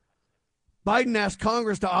 Biden asked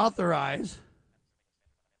Congress to authorize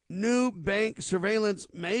new bank surveillance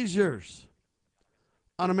measures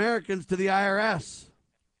on Americans to the IRS.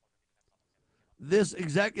 This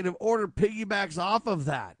executive order piggybacks off of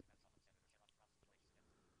that.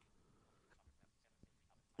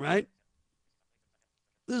 Right?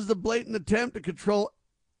 This is a blatant attempt to control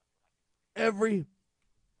every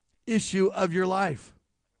issue of your life.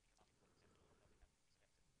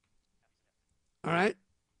 All right?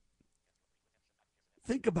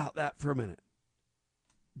 Think about that for a minute.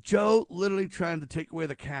 Joe literally trying to take away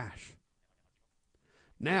the cash.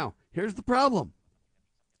 Now, here's the problem.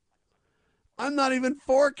 I'm not even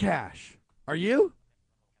for cash. Are you?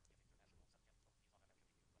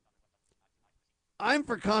 I'm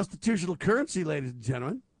for constitutional currency, ladies and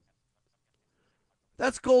gentlemen.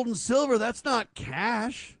 That's gold and silver. That's not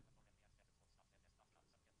cash.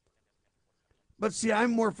 But see,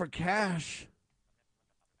 I'm more for cash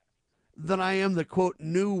than I am the, quote,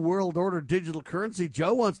 new world order digital currency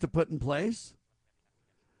Joe wants to put in place.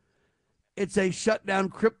 It's a shutdown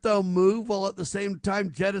crypto move while at the same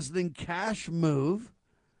time jettisoning cash move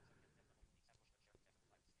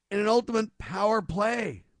in an ultimate power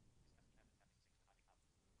play.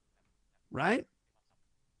 Right?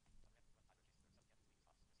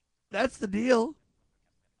 That's the deal.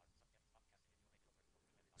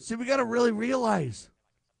 See, we got to really realize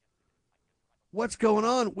what's going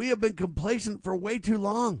on. We have been complacent for way too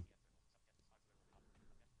long.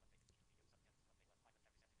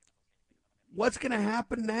 What's going to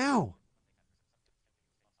happen now?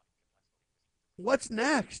 What's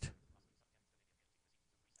next?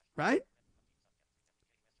 Right?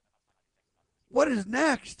 What is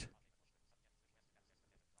next?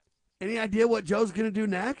 Any idea what Joe's going to do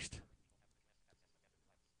next?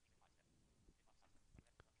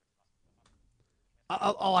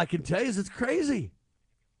 All I can tell you is it's crazy.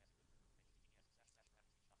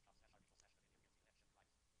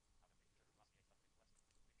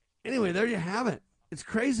 Anyway, there you have it. It's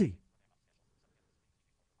crazy.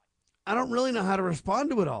 I don't really know how to respond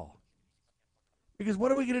to it all. Because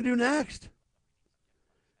what are we going to do next?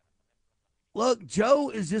 Look, Joe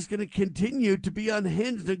is just going to continue to be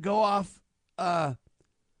unhinged and go off of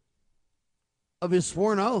his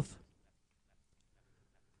sworn oath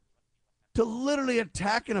to literally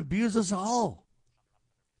attack and abuse us all.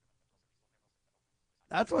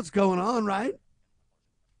 That's what's going on, right?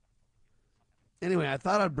 Anyway, I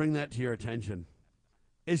thought I'd bring that to your attention.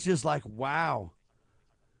 It's just like, wow.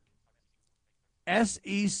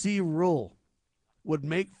 SEC rule would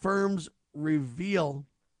make firms reveal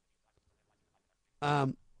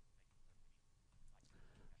the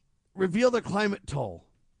climate toll.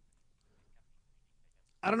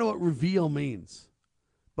 I don't know what reveal means,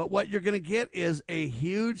 but what you're going to get is a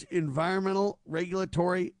huge environmental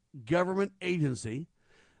regulatory government agency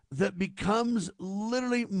that becomes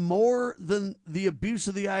literally more than the abuse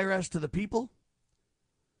of the IRS to the people.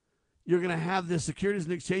 You're going to have the Securities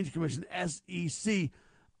and Exchange Commission, SEC.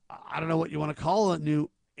 I don't know what you want to call it, new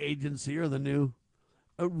agency or the new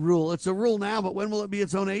rule. It's a rule now, but when will it be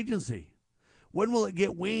its own agency? When will it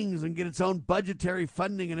get wings and get its own budgetary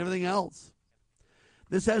funding and everything else?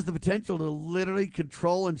 This has the potential to literally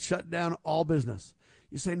control and shut down all business.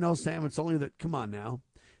 You say, no, Sam, it's only the, come on now.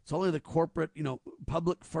 It's only the corporate,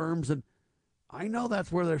 public firms. And I know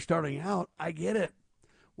that's where they're starting out. I get it.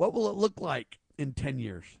 What will it look like in 10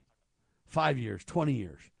 years, 5 years, 20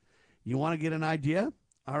 years? You want to get an idea?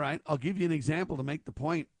 All right, I'll give you an example to make the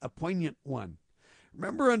point, a poignant one.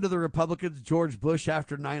 Remember under the Republicans, George Bush,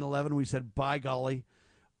 after 9/11, we said, by golly,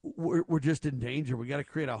 we're just in danger. We got to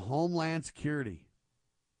create a homeland security.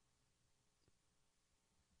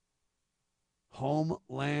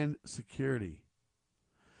 Homeland security.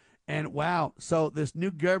 And wow, so this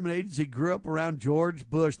new government agency grew up around George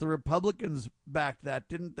Bush. The Republicans backed that,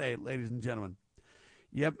 didn't they, ladies and gentlemen?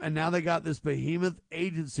 Yep, and now they got this behemoth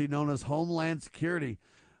agency known as Homeland Security,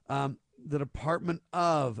 the Department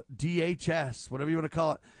of DHS, whatever you want to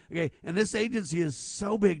call it. Okay, and this agency is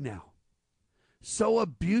so big now, so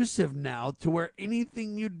abusive now, to where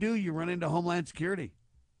anything you do, you run into Homeland Security.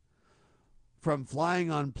 From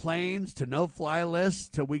flying on planes to no-fly lists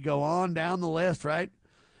to we go on down the list, right?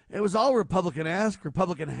 It was all Republican-esque,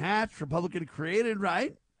 Republican hatched, Republican created,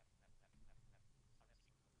 right?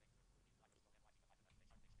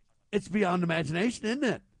 It's beyond imagination, isn't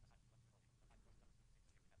it?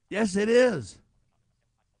 Yes, it is.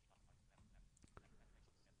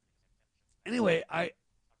 Anyway, I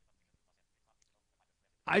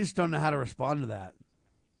just don't know how to respond to that.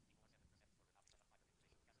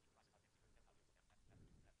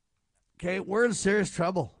 Okay, we're in serious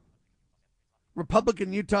trouble.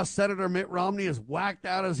 Republican Utah Senator Mitt Romney, as whacked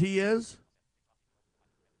out as he is,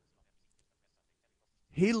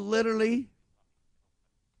 he literally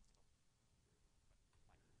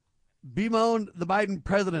bemoaned the Biden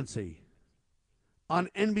presidency on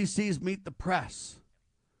NBC's Meet the Press.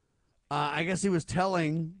 I guess he was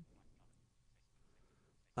telling,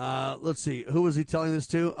 let's see, who was he telling this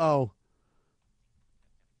to? Oh,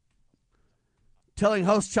 telling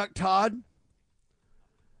host Chuck Todd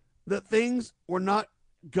that things were not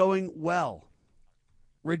going well,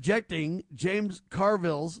 rejecting James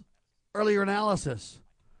Carville's earlier analysis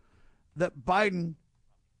that Biden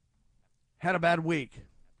had a bad week.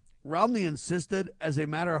 Romney insisted, as a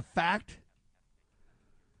matter of fact,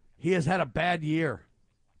 he has had a bad year.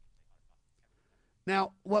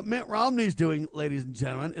 Now, what Mitt Romney's doing, ladies and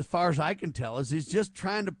gentlemen, as far as I can tell, is he's just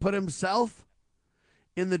trying to put himself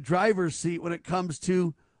in the driver's seat when it comes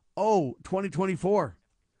to, 2024.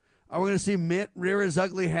 Are we going to see Mitt rear his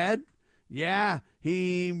ugly head? Yeah,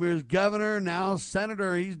 he was governor, now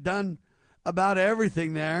senator. He's done about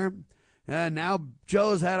everything there. And now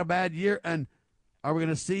Joe's had a bad year. And are we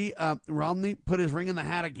going to see Romney put his ring in the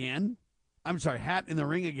hat again? I'm sorry, hat in the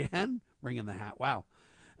ring again? Ring in the hat, wow.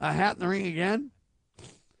 A hat in the ring again?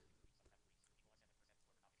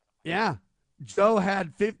 Yeah, Joe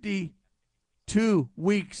had 52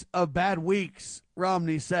 weeks of bad weeks,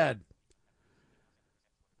 Romney said.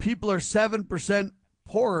 People are 7%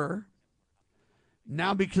 poorer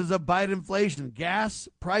now because of Biden inflation. Gas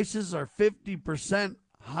prices are 50%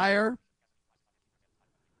 higher.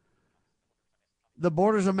 The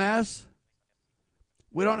border's a mess.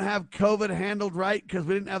 We don't have COVID handled right because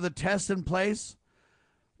we didn't have the tests in place.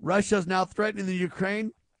 Russia's now threatening the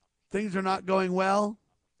Ukraine. Things are not going well.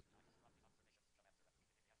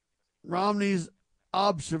 Romney's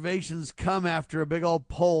observations come after a big old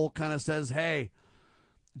poll kind of says, hey,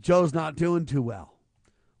 Joe's not doing too well.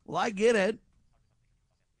 Well, I get it.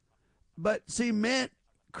 But see, Mitt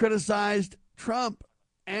criticized Trump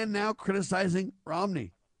and now criticizing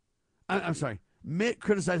Romney. I'm sorry, Mitt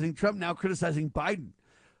criticizing Trump, now criticizing Biden.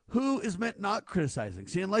 Who is Mitt not criticizing?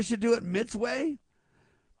 See, unless you do it Mitt's way,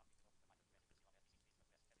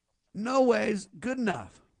 no way's good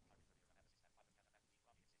enough.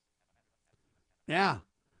 Yeah.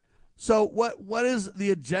 So what is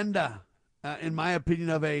the agenda, in my opinion,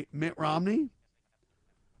 of a Mitt Romney?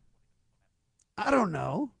 I don't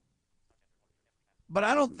know. But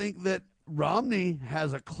I don't think that Romney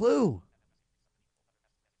has a clue.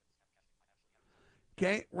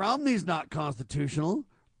 Okay, Romney's not constitutional.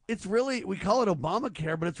 It's really, we call it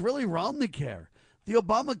Obamacare, but it's really Romney care. The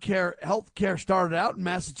Obamacare health care started out in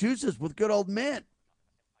Massachusetts with good old Mitt.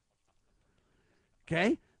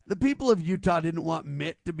 Okay, the people of Utah didn't want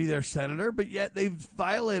Mitt to be their senator, but yet they've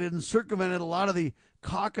violated and circumvented a lot of the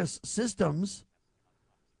caucus systems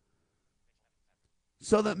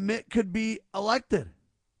so that Mitt could be elected.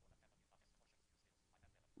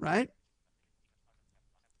 Right?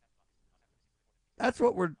 That's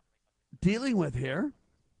what we're dealing with here.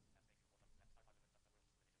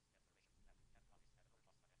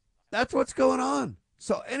 That's what's going on.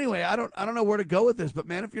 So anyway, I don't know where to go with this, but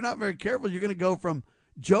man, if you're not very careful, you're going to go from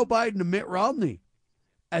Joe Biden to Mitt Romney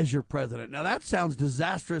as your president. Now that sounds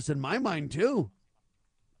disastrous in my mind too.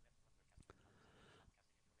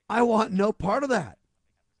 I want no part of that.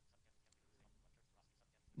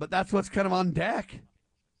 But that's what's kind of on deck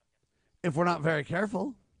if we're not very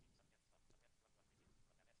careful.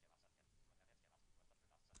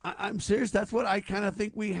 I'm serious. That's what I kind of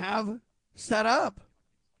think we have set up.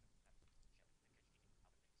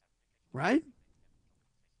 Right?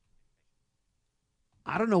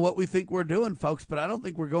 I don't know what we think we're doing, folks, but I don't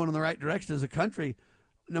think we're going in the right direction as a country,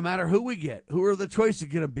 no matter who we get. Who are the choices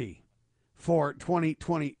going to be for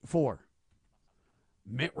 2024?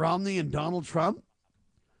 Mitt Romney and Donald Trump?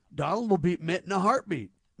 Donald will beat Mitt in a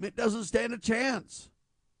heartbeat. Mitt doesn't stand a chance.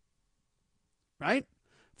 Right?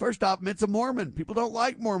 First off, Mitt's a Mormon. People don't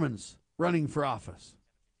like Mormons running for office.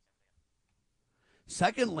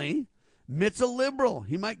 Secondly, Mitt's a liberal.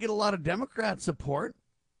 He might get a lot of Democrat support,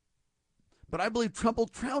 but I believe Trump will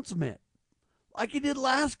trounce Mitt like he did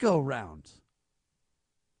last go round.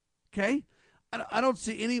 Okay? I don't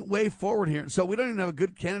see any way forward here. So we don't even have a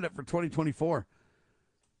good candidate for 2024.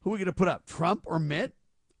 Who are we going to put up, Trump or Mitt?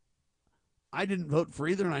 I didn't vote for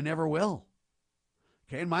either, and I never will.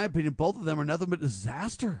 Okay, in my opinion, both of them are nothing but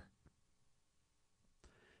disaster.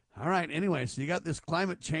 All right, anyway, so you got this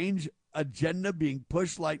climate change agenda being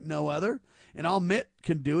pushed like no other, and all Mitt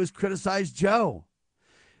can do is criticize Joe.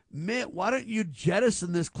 Mitt, why don't you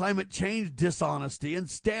jettison this climate change dishonesty and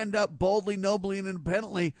stand up boldly, nobly, and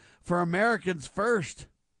independently for Americans first,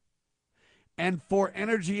 and for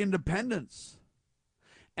energy independence,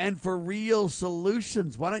 and for real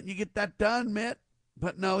solutions? Why don't you get that done, Mitt?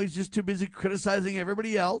 But no, he's just too busy criticizing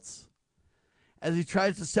everybody else as he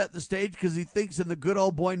tries to set the stage because he thinks in the good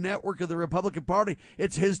old boy network of the Republican Party,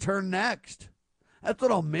 it's his turn next. That's what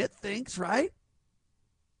old Mitt thinks, right?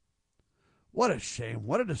 What a shame.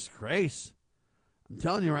 What a disgrace. I'm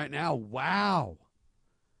telling you right now, wow.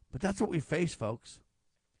 But that's what we face, folks.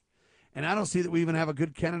 And I don't see that we even have a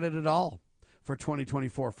good candidate at all for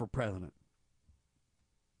 2024 for president.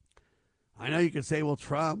 I know you can say, well,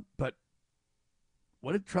 Trump, but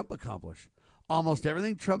what did Trump accomplish? Almost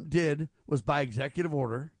everything Trump did was by executive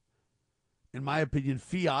order. In my opinion,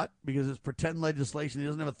 fiat, because it's pretend legislation. He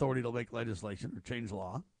doesn't have authority to make legislation or change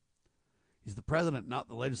law. He's the president, not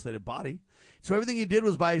the legislative body. So everything he did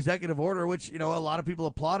was by executive order, which, you know, a lot of people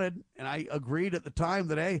applauded. And I agreed at the time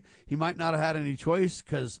that, hey, he might not have had any choice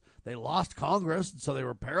because they lost Congress, and so they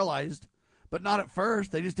were paralyzed. But not at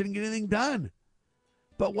first. They just didn't get anything done.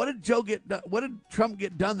 But what did what did Trump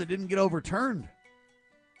get done that didn't get overturned?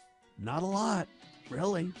 Not a lot,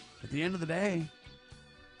 really. At the end of the day,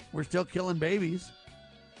 we're still killing babies.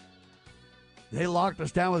 They locked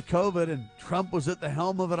us down with COVID, and Trump was at the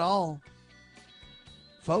helm of it all.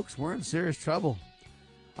 Folks, we're in serious trouble.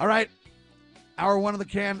 All right, hour one of the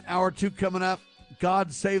can, hour two coming up.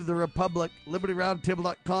 God save the Republic.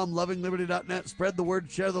 LibertyRoundtable.com, LovingLiberty.net. Spread the word,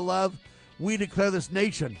 share the love. We declare this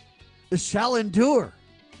nation, this shall endure.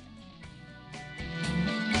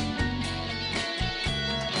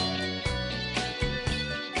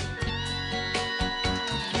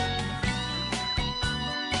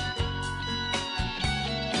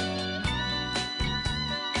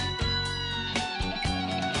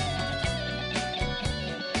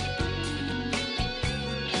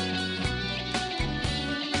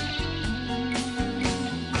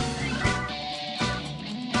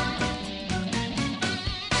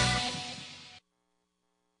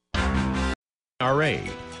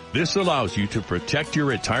 This allows you to protect your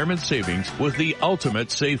retirement savings with the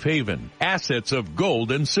ultimate safe haven, assets of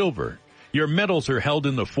gold and silver. Your metals are held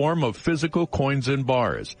in the form of physical coins and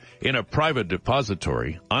bars in a private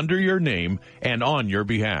depository under your name and on your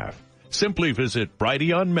behalf. Simply visit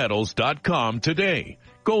brighteonmetals.com today.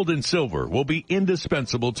 Gold and silver will be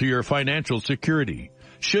indispensable to your financial security.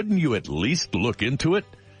 Shouldn't you at least look into it?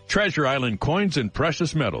 Treasure Island Coins and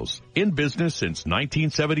Precious Metals, in business since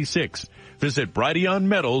 1976. Visit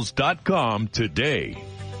brighteonmetals.com today.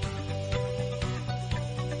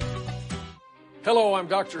 Hello, I'm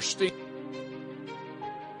Dr. Steve.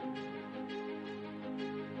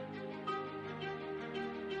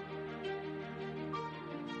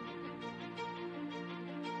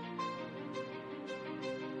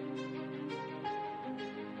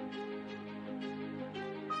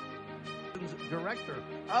 Director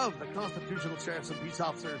of the Constitutional Sheriffs and Peace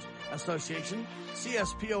Officers Association,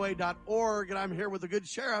 CSPOA.org, and I'm here with the good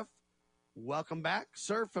sheriff. Welcome back,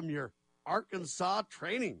 sir, from your Arkansas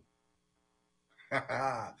training.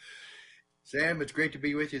 Sam, it's great to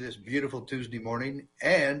be with you this beautiful Tuesday morning.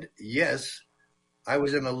 And yes, I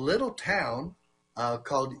was in a little town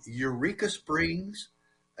called Eureka Springs,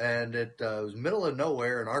 and it was middle of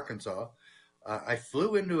nowhere in Arkansas. I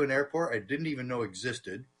flew into an airport I didn't even know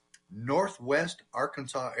existed. Northwest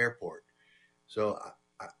Arkansas Airport. So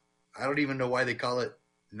I don't even know why they call it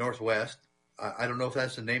Northwest. I don't know if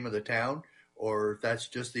that's the name of the town or if that's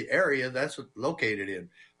just the area that's located in.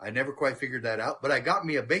 I never quite figured that out, but I got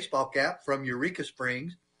me a baseball cap from Eureka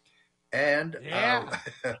Springs, and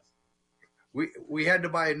we had to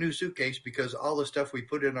buy a new suitcase because all the stuff we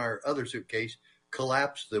put in our other suitcase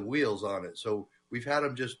collapsed the wheels on it. So we've had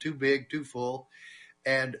them just too big, too full.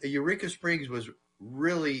 And Eureka Springs was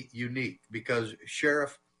really unique because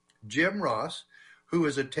Sheriff Jim Ross, who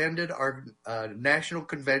has attended our national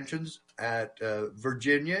conventions at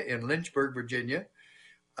Virginia, in Lynchburg, Virginia,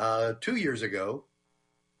 2 years ago,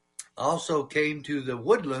 also came to the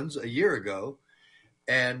Woodlands a year ago,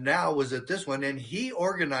 and now was at this one, and he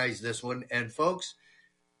organized this one. And folks,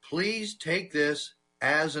 please take this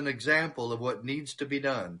as an example of what needs to be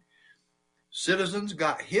done. Citizens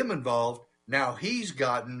got him involved. Now he's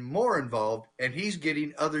gotten more involved, and he's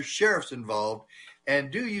getting other sheriffs involved.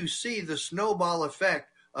 And do you see the snowball effect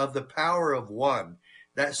of the power of one?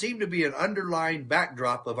 That seemed to be an underlying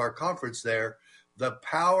backdrop of our conference there, the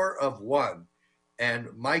power of one. And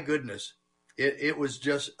my goodness, it was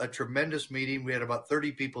just a tremendous meeting. We had about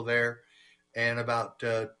 30 people there and about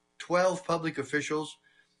 12 public officials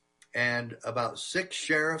and about 6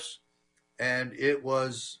 sheriffs. And it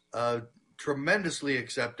was tremendously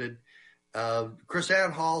accepted. Chris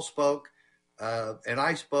Ann Hall spoke, and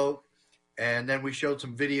I spoke, and then we showed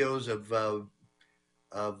some videos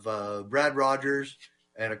of Brad Rogers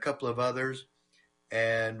and a couple of others,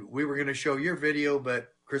 and we were going to show your video,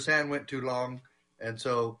 but Chris Ann went too long, and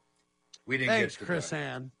so we didn't get to Chris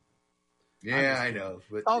Ann. Yeah, I know.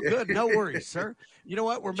 But oh, good. No worries, sir. You know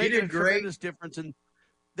what? We're making a tremendous difference. And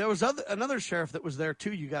there was another sheriff that was there,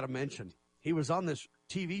 too, you got to mention. He was on this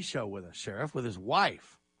TV show with us, Sheriff, with his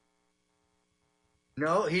wife.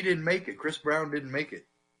 No, he didn't make it. Chris Brown didn't make it.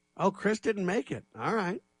 Oh, Chris didn't make it. All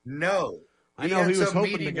right. No. I know he was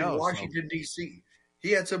hoping to go. In Washington, D.C.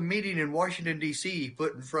 He had some meeting in Washington, D.C. he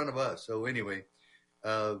put in front of us. So anyway.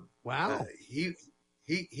 Wow.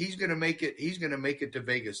 He's going to make it. He's going to make it to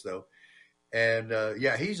Vegas, though. And,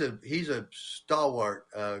 yeah, he's a stalwart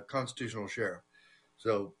constitutional sheriff.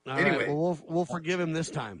 So anyway. Right. Well, we'll forgive him this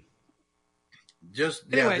time.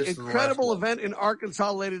 Anyway, incredible event in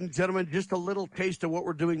Arkansas, ladies and gentlemen. Just a little taste of what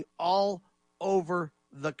we're doing all over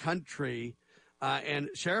the country. And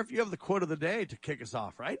Sheriff, you have the quote of the day to kick us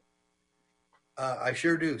off, right? I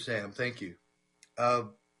sure do, Sam. Thank you.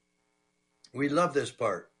 We love this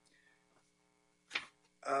part.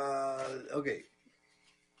 Okay.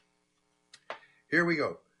 Here we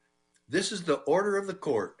go. This is the order of the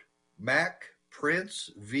court. Mack Prince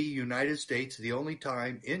v. United States, the only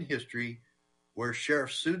time in history where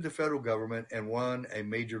sheriffs sued the federal government and won a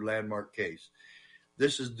major landmark case.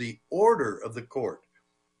 This is the order of the court.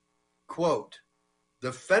 Quote,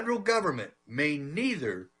 the federal government may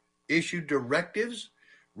neither issue directives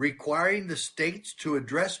requiring the states to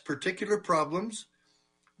address particular problems,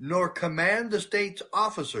 nor command the state's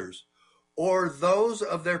officers or those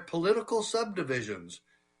of their political subdivisions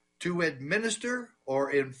to administer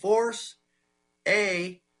or enforce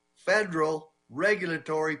a federal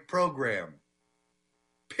regulatory program.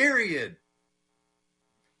 Period.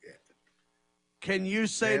 Can you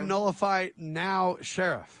say nullify now,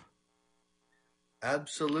 Sheriff?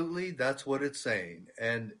 Absolutely. That's what it's saying.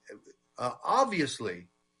 And obviously,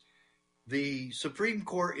 the Supreme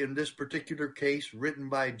Court in this particular case, written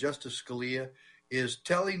by Justice Scalia, is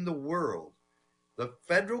telling the world the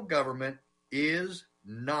federal government is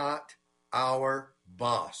not our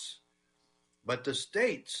boss, but the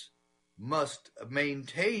states must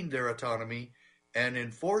maintain their autonomy and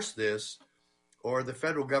enforce this, or the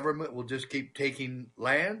federal government will just keep taking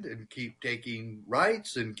land and keep taking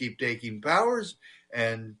rights and keep taking powers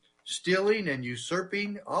and stealing and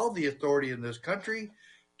usurping all the authority in this country,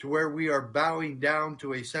 to where we are bowing down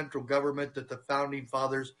to a central government that the founding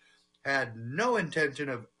fathers had no intention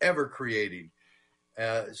of ever creating.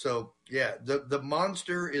 The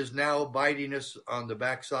monster is now biting us on the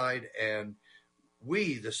backside, and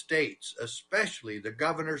we, the states, especially the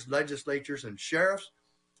governors, legislatures, and sheriffs,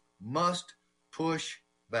 must push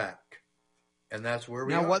back. And that's where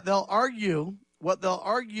we are. Now, what they'll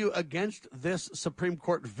argue against this Supreme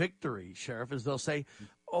Court victory, Sheriff, is they'll say,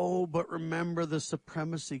 oh, but remember the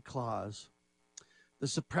Supremacy Clause. The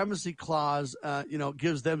Supremacy Clause,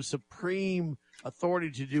 gives them supreme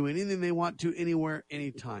authority to do anything they want to, anywhere,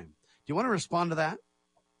 anytime. Do you want to respond to that?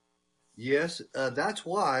 Yes, that's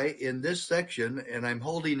why in this section, and I'm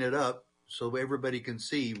holding it up so everybody can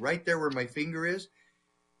see, right there where my finger is,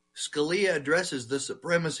 Scalia addresses the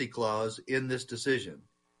Supremacy Clause in this decision.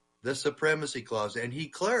 The Supremacy Clause, and he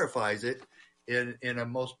clarifies it in a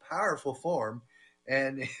most powerful form.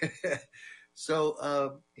 And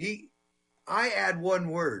so I add one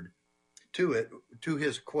word to it, to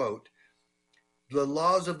his quote. The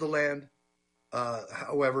laws of the land,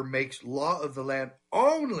 however, makes law of the land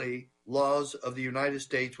only laws of the United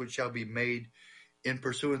States, which shall be made in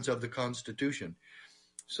pursuance of the Constitution.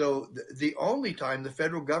 So the only time the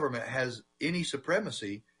federal government has any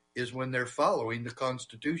supremacy is when they're following the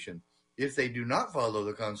Constitution. If they do not follow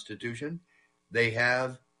the Constitution, they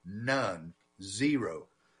have none. Zero.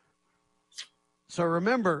 So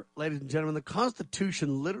remember, ladies and gentlemen, the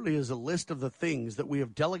Constitution literally is a list of the things that we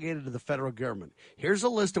have delegated to the federal government. Here's a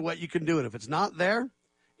list of what you can do. And if it's not there,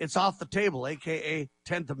 it's off the table, a.k.a.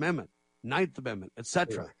 10th Amendment, 9th Amendment,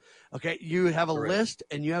 etc. Okay, you have a list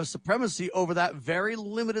and you have supremacy over that very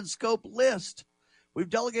limited scope list. We've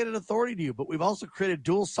delegated authority to you, but we've also created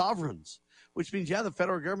dual sovereigns, which means, the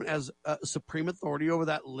federal government has supreme authority over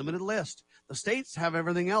that limited list. The states have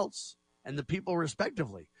everything else, and the people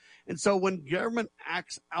respectively. And so when government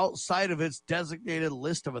acts outside of its designated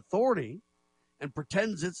list of authority and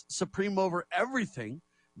pretends it's supreme over everything,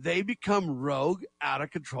 they become rogue, out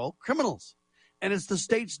of control criminals. And it's the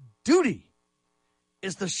state's duty.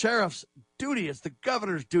 It's the sheriff's duty. It's the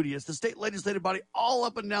governor's duty. It's the state legislative body all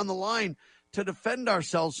up and down the line to defend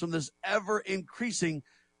ourselves from this ever increasing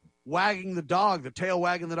wagging the dog, the tail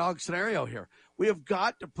wagging the dog scenario here. We have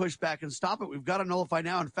got to push back and stop it. We've got to nullify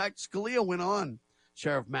now. In fact, Scalia went on,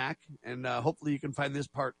 Sheriff Mack, and hopefully you can find this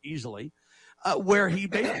part easily, where he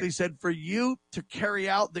basically said for you to carry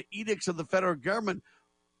out the edicts of the federal government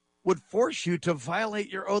would force you to violate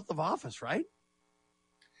your oath of office, right?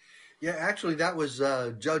 Yeah, actually, that was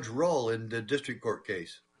Judge Roll in the district court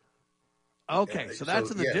case. Okay, so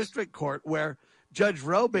that's in the district court where Judge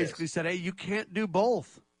Rowe basically said, hey, you can't do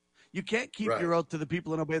both. You can't keep your oath to the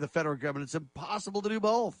people and obey the federal government. It's impossible to do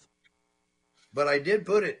both. But I did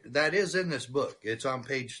put it, that is in this book. It's on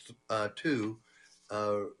page 2,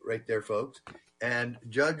 right there, folks. And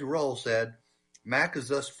Judge Roll said, Mack is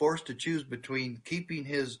thus forced to choose between keeping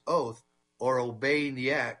his oath or obeying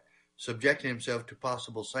the act, subjecting himself to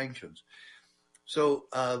possible sanctions. So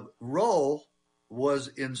Roll was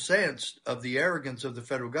incensed of the arrogance of the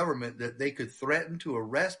federal government that they could threaten to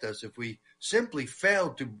arrest us if we simply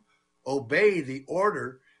failed to obey the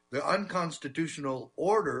order, the unconstitutional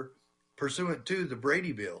order pursuant to the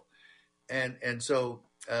Brady Bill. And so,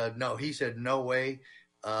 no, he said, no way.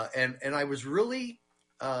 And I was really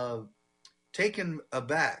taken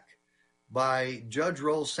aback by Judge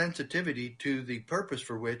Roll's sensitivity to the purpose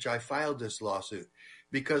for which I filed this lawsuit,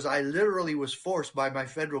 because I literally was forced by my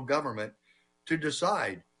federal government to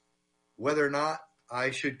decide whether or not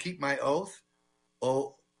I should keep my oath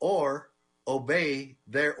or obey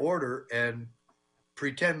their order and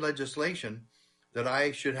pretend legislation that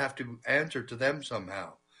I should have to answer to them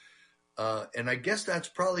somehow. And I guess that's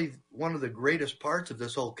probably one of the greatest parts of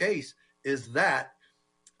this whole case is that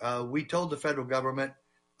we told the federal government,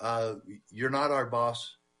 you're not our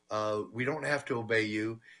boss. We don't have to obey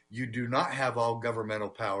you. You do not have all governmental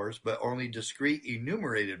powers, but only discrete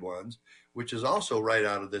enumerated ones, which is also right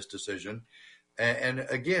out of this decision. And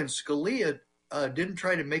again, Scalia didn't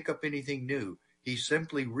try to make up anything new. He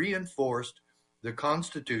simply reinforced the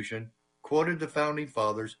Constitution, quoted the Founding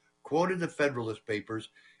Fathers, quoted the Federalist Papers,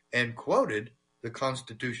 and quoted the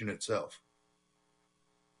Constitution itself.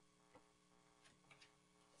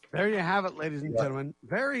 There you have it, ladies and gentlemen.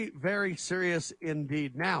 Very, very serious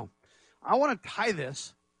indeed. Now, I want to tie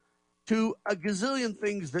this to a gazillion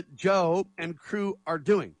things that Joe and crew are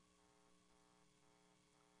doing.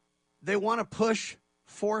 They want to push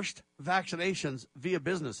forced vaccinations via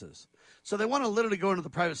businesses. So they want to literally go into the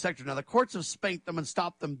private sector. Now, the courts have spanked them and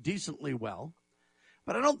stopped them decently well.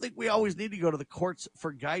 But I don't think we always need to go to the courts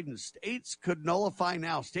for guidance. States could nullify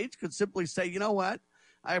now. States could simply say, you know what?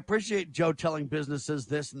 I appreciate Joe telling businesses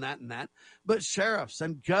this and that. But sheriffs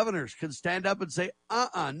and governors could stand up and say,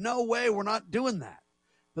 no way, we're not doing that.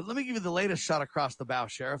 But let me give you the latest shot across the bow,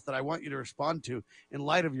 Sheriff, that I want you to respond to in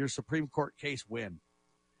light of your Supreme Court case win.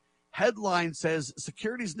 Headline says,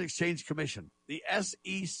 Securities and Exchange Commission, the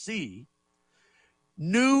SEC,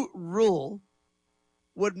 new rule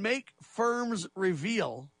would make firms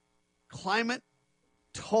reveal climate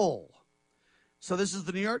toll. So this is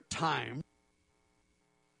the New York Times.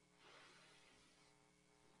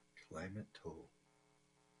 Climate toll.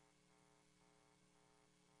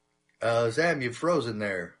 Sam, you're frozen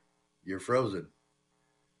there. You're frozen.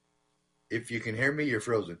 If you can hear me, you're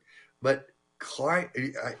frozen. But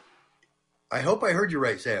I hope I heard you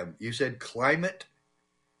right, Sam. You said climate.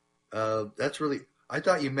 That's really, I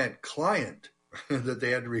thought you meant client, that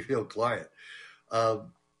they had to reveal client.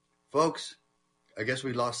 Folks, I guess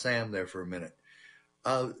we lost Sam there for a minute.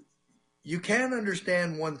 You can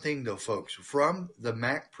understand one thing, though, folks, from the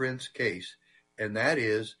Mac Prince case, and that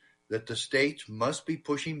is that the states must be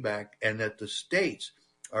pushing back and that the states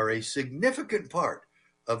are a significant part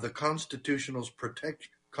of the Constitution's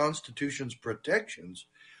protections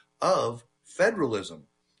of federalism.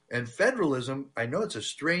 And federalism, I know it's a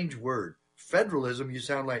strange word. Federalism, you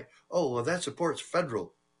sound like, oh, well, that supports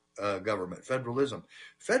federal government, federalism.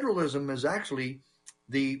 Federalism is actually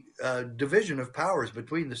the division of powers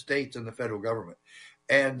between the states and the federal government.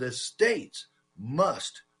 And the states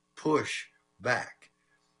must push back.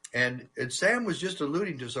 And Sam was just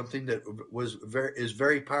alluding to something that is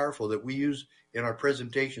very powerful that we use in our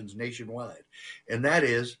presentations nationwide. And that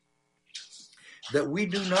is that we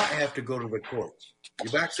do not have to go to the courts. You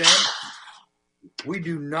back, Sam? We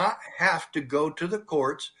do not have to go to the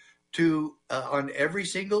courts to on every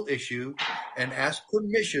single issue and ask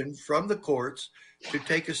permission from the courts to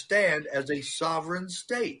take a stand as a sovereign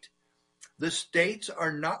state. The states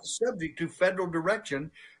are not subject to federal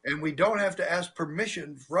direction, and we don't have to ask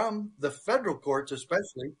permission from the federal courts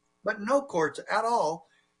especially, but no courts at all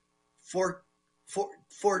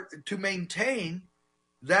to maintain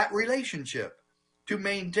that relationship, to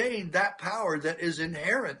maintain that power that is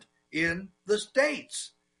inherent in the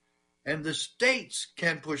states. And the states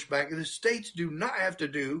can push back. The states do not have to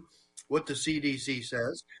do what the CDC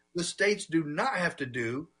says. The states do not have to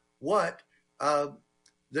do what the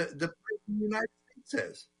United States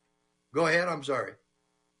says. Go ahead. I'm sorry.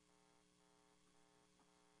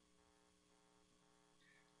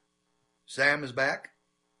 Sam is back.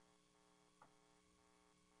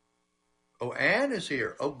 Oh, Ann is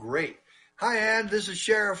here. Oh, great. Hi, Ann. This is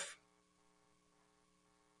Sheriff.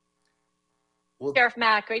 Well, Sheriff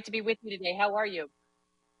Mack, great to be with you today. How are you?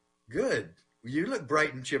 Good. You look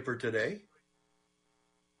bright and chipper today.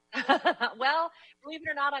 Well, believe it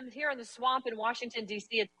or not, I'm here in the swamp in Washington, D.C.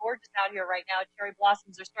 It's gorgeous out here right now. Cherry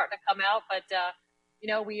blossoms are starting to come out, but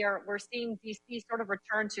we're seeing D.C. sort of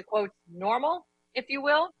return to quote normal, if you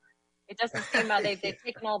will. It doesn't seem they've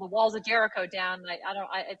taken all the walls of Jericho down.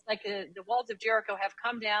 It's like the walls of Jericho have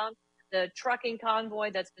come down. The trucking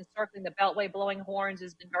convoy that's been circling the Beltway, blowing horns,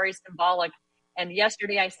 has been very symbolic. And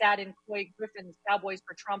yesterday I sat in Coy Griffin's Cowboys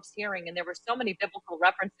for Trump's hearing, and there were so many biblical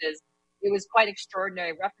references. It was quite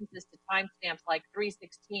extraordinary, references to timestamps like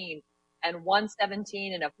 3:16 and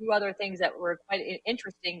 1:17 and a few other things that were quite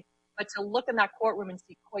interesting. But to look in that courtroom and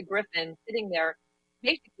see Coy Griffin sitting there,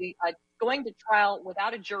 basically going to trial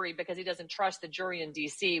without a jury because he doesn't trust the jury in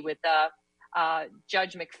D.C. with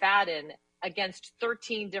Judge McFadden against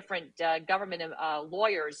 13 different government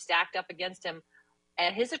lawyers stacked up against him.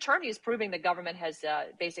 And his attorney is proving the government has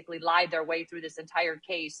basically lied their way through this entire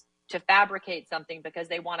case to fabricate something because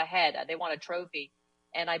they want a head, they want a trophy.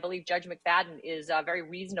 And I believe Judge McFadden is very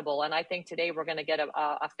reasonable. And I think today we're going to get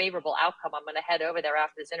a favorable outcome. I'm going to head over there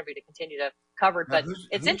after this interview to continue to cover it. But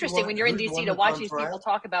it's interesting when you're in D.C. to watch these people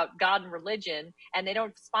talk about God and religion, and they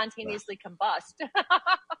don't spontaneously combust.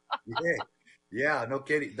 Yeah, no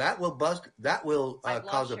kidding. That will bust. That will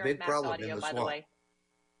cause a big problem in the swamp. The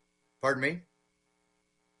Pardon me?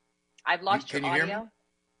 I've lost your audio. Can you hear me?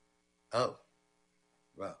 Oh,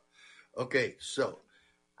 wow. Okay, so.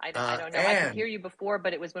 I don't know. I could hear you before,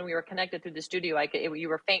 but it was when we were connected through the studio. You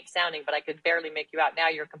were faint sounding, but I could barely make you out. Now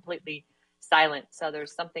you're completely silent. So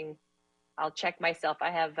there's something I'll check myself.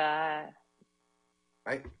 I have.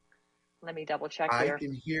 Let me double check here. I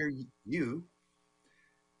can hear you.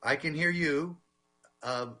 I can hear you.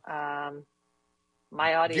 My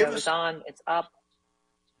audio is on. It's up.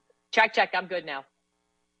 Check. I'm good now.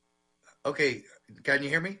 Okay. Can you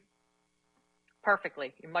hear me?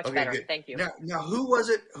 Perfectly. You're much better. Good. Thank you. Now, who was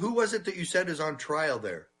it that you said is on trial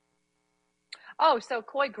there? Oh, so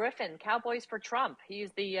Coy Griffin, Cowboys for Trump.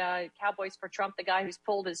 He's the Cowboys for Trump, the guy who's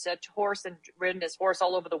pulled his horse and ridden his horse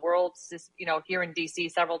all over the world, here in D.C.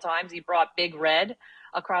 several times. He brought Big Red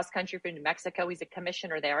across country from New Mexico. He's a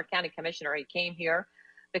commissioner there, a county commissioner. He came here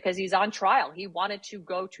because he's on trial. He wanted to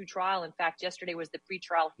go to trial. In fact, yesterday was the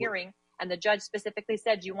pretrial hearing, and the judge specifically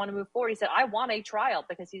said, do you want to move forward? He said, I want a trial,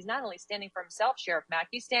 because he's not only standing for himself, Sheriff Mack,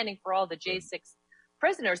 he's standing for all the J6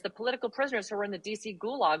 prisoners, the political prisoners who are in the D.C.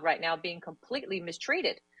 gulag right now being completely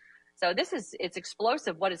mistreated. So it's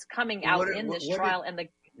explosive what is coming out in this trial.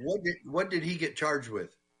 What did he get charged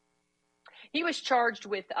with? He was charged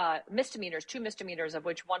with misdemeanors, 2 misdemeanors, of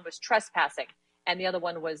which one was trespassing and the other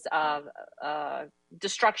one was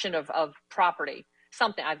destruction of property.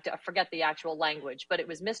 Something, I forget the actual language, but it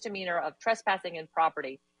was misdemeanor of trespassing and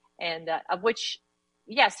property, and of which,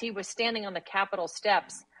 yes, he was standing on the Capitol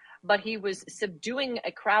steps, but he was subduing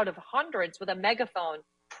a crowd of hundreds with a megaphone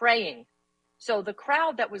praying. So the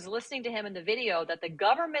crowd that was listening to him in the video that the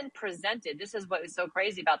government presented, this is what is so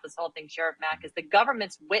crazy about this whole thing, Sheriff Mack, is the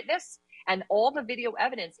government's witness and all the video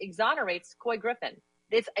evidence exonerates Coy Griffin.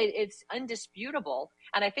 It's undisputable.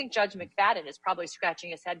 And I think Judge McFadden is probably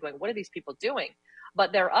scratching his head going, what are these people doing?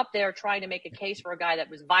 But they're up there trying to make a case for a guy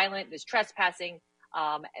that was violent, was trespassing.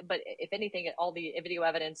 But if anything, all the video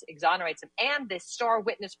evidence exonerates him. And the star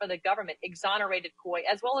witness for the government exonerated Coy,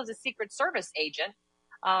 as well as a Secret Service agent,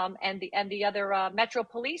 and the other Metro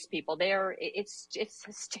Police people. It's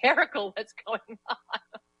hysterical what's going on.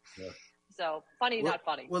 Yeah. So funny, not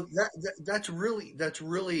funny. Well, that's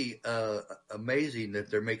really amazing that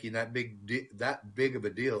they're making that big of a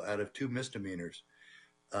deal out of 2 misdemeanors.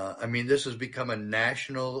 I mean, this has become a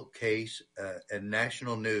national case and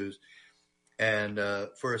national news. And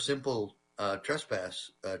for a simple trespass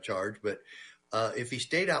charge, but if he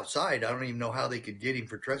stayed outside, I don't even know how they could get him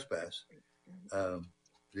for trespass. How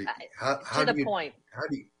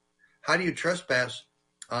do you trespass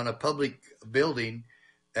on a public building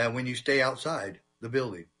when you stay outside the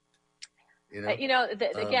building?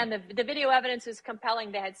 Again, the video evidence is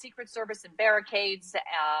compelling. They had Secret Service and barricades.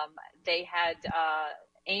 They had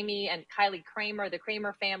Amy and Kylie Kramer, the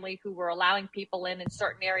Kramer family, who were allowing people in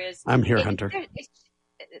certain areas. I'm here, Hunter.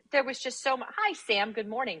 There was just so much. Hi, Sam. Good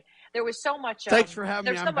morning. There was so much. Thanks for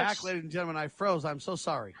having me. I'm back, ladies and gentlemen. I froze. I'm so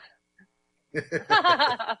sorry.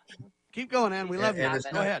 Keep going, Ann. We love you.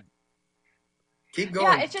 Go ahead. Keep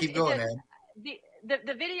going. Keep going, Ann.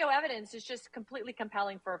 The video evidence is just completely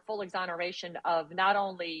compelling for a full exoneration of not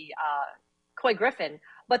only Coy Griffin,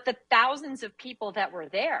 but the thousands of people that were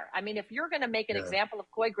there. I mean, if you're going to make an example of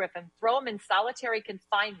Coy Griffin, throw him in solitary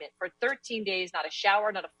confinement for 13 days, not a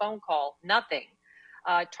shower, not a phone call, nothing.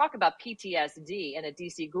 Talk about PTSD in a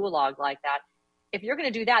DC gulag like that. If you're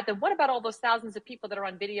going to do that, then what about all those thousands of people that are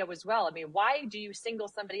on video as well? I mean, why do you single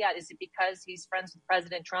somebody out? Is it because he's friends with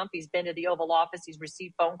President Trump? He's been to the Oval Office. He's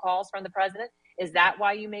received phone calls from the president. Is that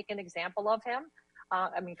why you make an example of him?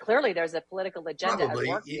 I mean, clearly there's a political agenda at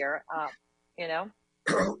work here,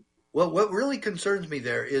 Well, what really concerns me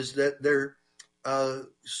there is that they're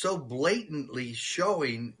so blatantly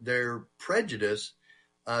showing their prejudice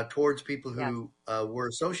towards people who were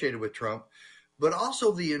associated with Trump, but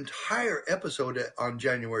also the entire episode on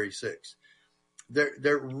January 6th.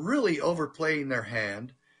 They're really overplaying their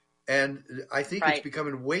hand, and I think it's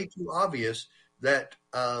becoming way too obvious that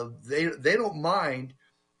they don't mind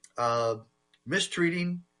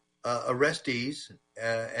mistreating arrestees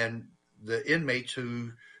and the inmates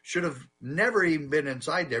who should have never even been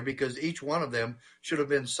inside there, because each one of them should have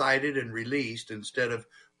been cited and released instead of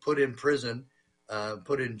put in prison,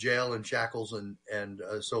 put in jail and shackles and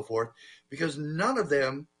so forth, because none of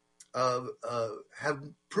them have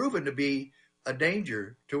proven to be a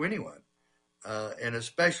danger to anyone, and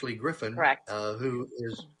especially Griffin, who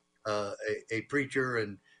is a preacher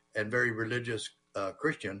and very religious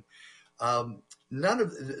Christian. None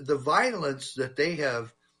of the violence that they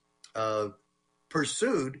have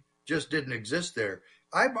pursued just didn't exist there.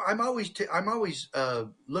 I'm always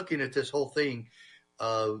looking at this whole thing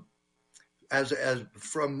as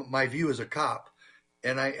from my view as a cop,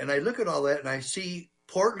 and I look at all that and I see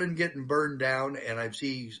Portland getting burned down, and I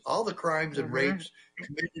see all the crimes and rapes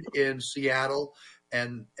committed in Seattle,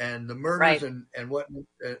 and the murders and what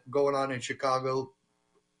going on in Chicago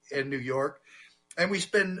and New York, And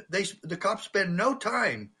the cops spend no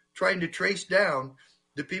time trying to trace down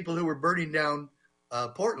the people who were burning down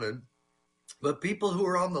Portland, but people who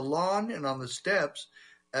are on the lawn and on the steps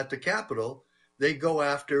at the Capitol, they go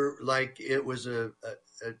after like it was a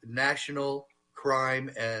national crime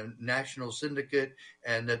and national syndicate,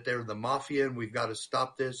 and that they're the mafia, and we've got to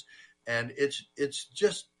stop this. And it's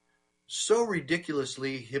just so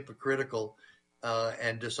ridiculously hypocritical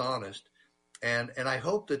and dishonest. And I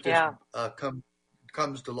hope that this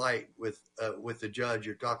comes to light with the judge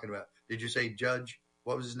you're talking about. Did you say judge?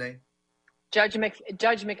 What was his name? Judge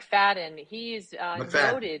McFadden. He's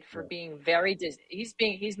noted for being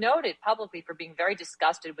he's noted publicly for being very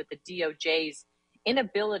disgusted with the DOJ's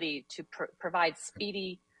inability to provide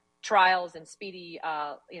speedy trials and speedy,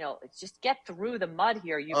 just get through the mud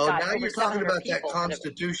here. Now you're talking about that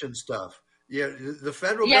Constitution stuff. Yeah, the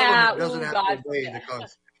federal government doesn't have to obey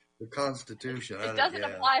the Constitution. It doesn't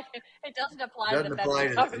apply. It doesn't apply to the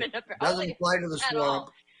federal government. It doesn't apply to the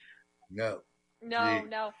swamp. No.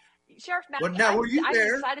 No. Sheriff Mack, well, now, were you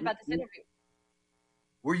there? I'm excited about this interview.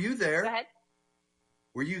 Were you there? Go ahead.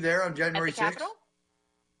 Were you there on January 6th? Capitol?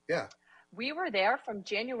 Yeah. We were there from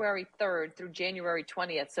January 3rd through January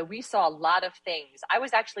 20th, so we saw a lot of things. I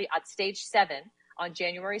was actually at Stage 7 on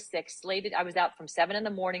January 6th, slated. I was out from 7 in the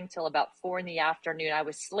morning till about 4 in the afternoon. I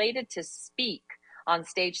was slated to speak on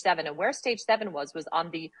Stage 7, and where Stage 7 was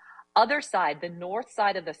on the other side, the north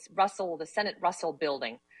side of the Senate Russell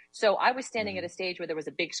building. So I was standing at a stage where there was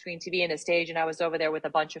a big screen TV in a stage, and I was over there with a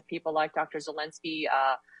bunch of people like Dr. Zelensky,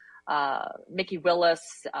 Mickey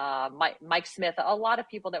Willis, Mike Smith, a lot of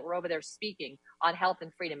people that were over there speaking on health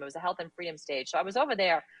and freedom. It was a health and freedom stage. So I was over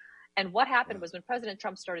there. And what happened was when President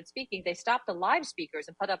Trump started speaking, they stopped the live speakers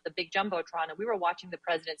and put up the big Jumbotron, and we were watching the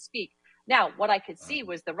president speak. Now, what I could see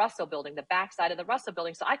was the Russell building, the backside of the Russell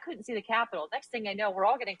building. So I couldn't see the Capitol. Next thing I know, we're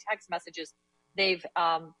all getting text messages. They've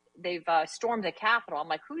stormed the Capitol. I'm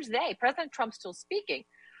like, who's they? President Trump's still speaking.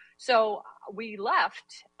 So we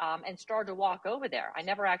left and started to walk over there. I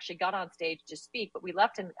never actually got on stage to speak, but we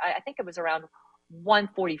left, and I think it was around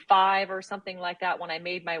 1:45 or something like that when I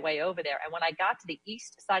made my way over there. And when I got to the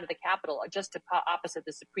east side of the Capitol, just opposite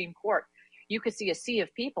the Supreme Court, you could see a sea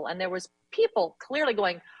of people, and there was people clearly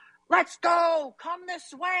going, let's go, come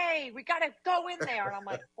this way, we got to go in there. And I'm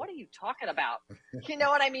like, what are you talking about? You know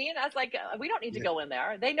what I mean? I was like, we don't need to go in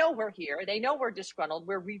there. They know we're here. They know we're disgruntled.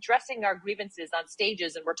 We're redressing our grievances on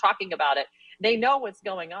stages, and we're talking about it. They know what's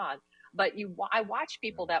going on. But I watched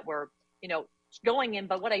people that were, going in.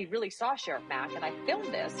 But what I really saw, Sheriff Mack, and I filmed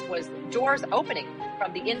this, was doors opening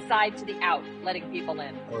from the inside to the out, letting people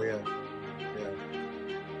in. Oh, yeah.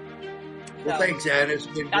 Well, thanks, Ann. It's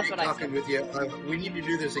been great talking with you. We need to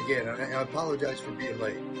do this again. I apologize for being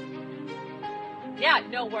late. Yeah,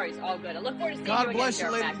 no worries. All good. I look forward to seeing God you bless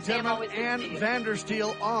again, you, Sheriff ladies and Mack. gentlemen. Ann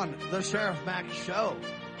Vandersteel on the Sheriff Mack Show.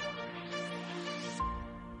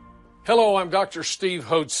 Hello, I'm Dr. Steve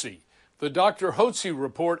Hotze. The Dr. Hotze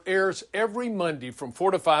Report airs every Monday from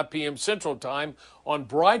 4 to 5 p.m. Central Time on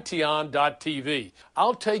Brighteon.tv.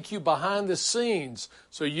 I'll take you behind the scenes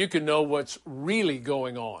so you can know what's really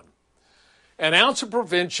going on. An ounce of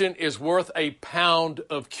prevention is worth a pound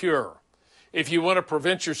of cure. If you want to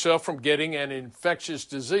prevent yourself from getting an infectious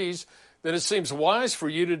disease, then it seems wise for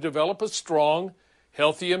you to develop a strong,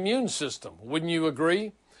 healthy immune system. Wouldn't you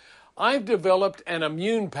agree? I've developed an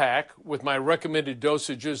immune pack with my recommended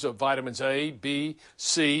dosages of vitamins A, B,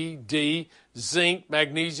 C, D, zinc,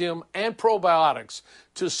 magnesium, and probiotics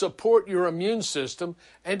to support your immune system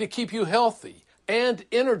and to keep you healthy and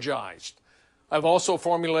energized. I've also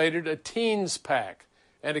formulated a teens pack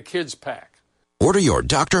and a kids pack. Order your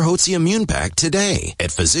Dr. Hotze Immune Pack today at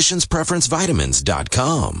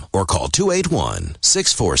physicianspreferencevitamins.com or call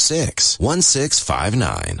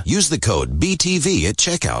 281-646-1659. Use the code BTV at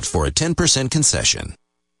checkout for a 10% concession.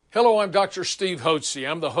 Hello, I'm Dr. Steve Hotze.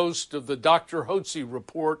 I'm the host of the Dr. Hotze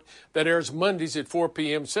Report that airs Mondays at 4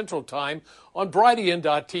 p.m. Central Time on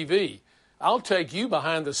Brighteon.tv. I'll take you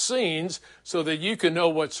behind the scenes so that you can know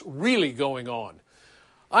what's really going on.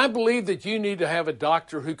 I believe that you need to have a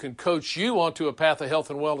doctor who can coach you onto a path of health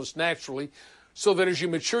and wellness naturally so that as you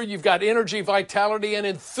mature, you've got energy, vitality, and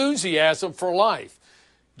enthusiasm for life.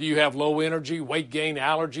 Do you have low energy, weight gain,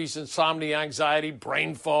 allergies, insomnia, anxiety,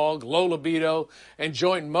 brain fog, low libido, and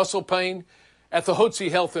joint and muscle pain? At the Hotze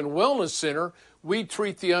Health and Wellness Center, we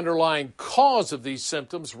treat the underlying cause of these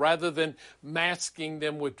symptoms rather than masking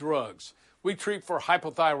them with drugs. We treat for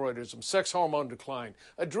hypothyroidism, sex hormone decline,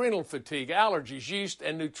 adrenal fatigue, allergies, yeast,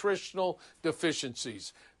 and nutritional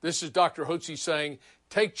deficiencies. This is Dr. Hotze saying,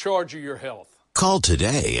 take charge of your health. Call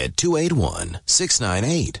today at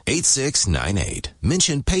 281-698-8698.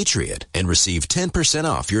 Mention Patriot and receive 10%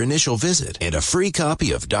 off your initial visit and a free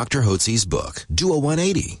copy of Dr. Hotze's book, Do a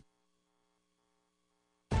 180.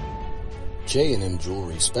 J&M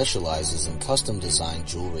Jewelry specializes in custom designed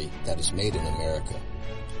jewelry that is made in America.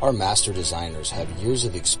 Our master designers have years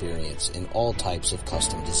of experience in all types of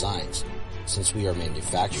custom designs. Since we are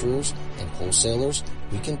manufacturers and wholesalers,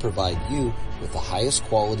 we can provide you with the highest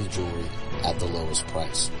quality jewelry at the lowest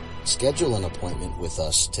price. Schedule an appointment with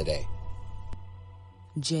us today.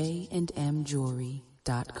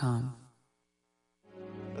 jandmjewelry.com.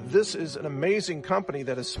 This is an amazing company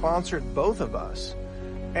that has sponsored both of us.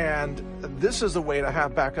 And this is a way to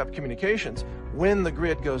have backup communications when the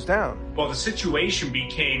grid goes down. Well, the situation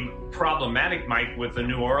became problematic, Mike, with the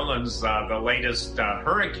New Orleans, the latest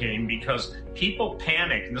hurricane, because people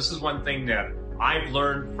panic. And this is one thing that I've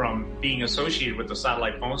learned from being associated with the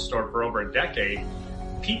satellite phone store for over a decade.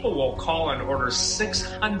 People will call and order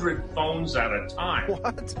 600 phones at a time.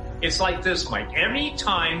 What? It's like this, Mike.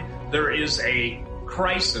 Anytime there is a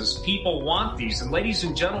crisis, people want these. And ladies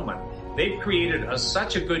and gentlemen, they've created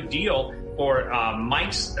such a good deal for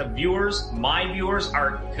Mike's viewers, my viewers,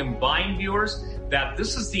 our combined viewers, that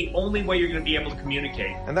this is the only way you're going to be able to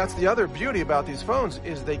communicate. And that's the other beauty about these phones,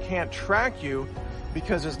 is they can't track you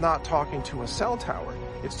because it's not talking to a cell tower.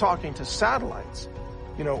 It's talking to satellites,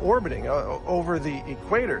 orbiting over the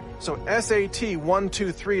equator. So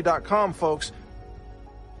SAT123.com, folks.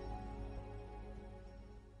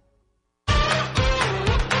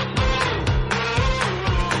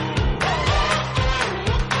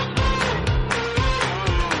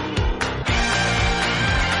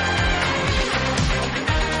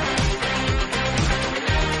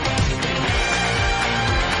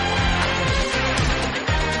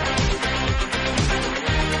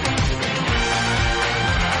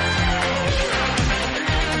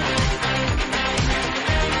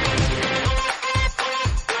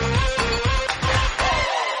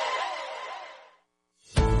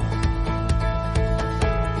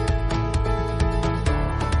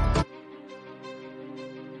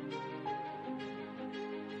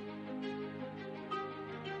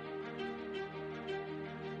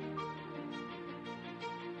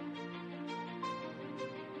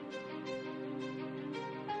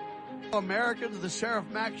 Americans, the Sheriff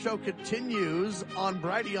Mack Show continues on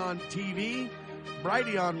Brighteon TV,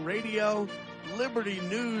 Brighteon Radio, Liberty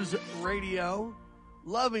News Radio,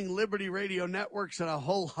 Loving Liberty Radio Networks, and a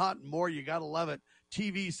whole lot more. You got to love it.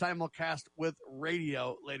 TV simulcast with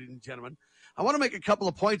radio, ladies and gentlemen. I want to make a couple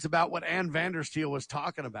of points about what Ann Vandersteel was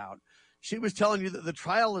talking about. She was telling you that the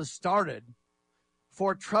trial has started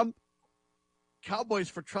for Trump, Cowboys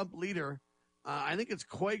for Trump leader. I think it's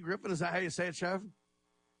Couy Griffin. Is that how you say it, Sheriff?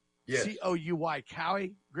 Yes. Couy,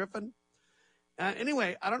 Couy Griffin.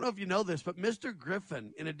 Anyway, I don't know if you know this, but Mr.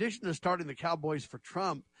 Griffin, in addition to starting the Cowboys for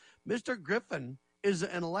Trump, Mr. Griffin is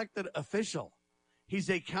an elected official.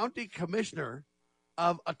 He's a county commissioner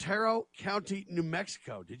of Otero County, New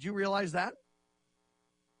Mexico. Did you realize that?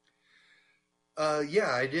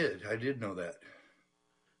 Yeah, I did. I did know that.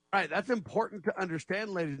 All right, that's important to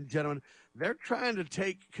understand, ladies and gentlemen. They're trying to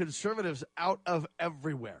take conservatives out of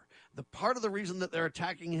everywhere. The part of the reason that they're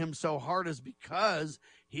attacking him so hard is because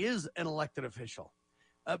he is an elected official,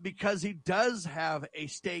 because he does have a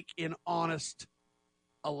stake in honest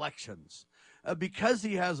elections, because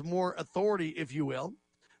he has more authority, if you will,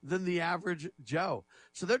 than the average Joe.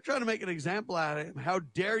 So they're trying to make an example out of him. How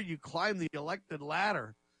dare you climb the elected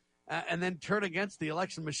ladder and then turn against the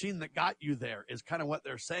election machine that got you there, is kind of what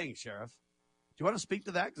they're saying, Sheriff. Do you want to speak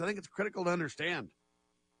to that? Because I think it's critical to understand.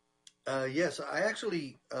 Yes, I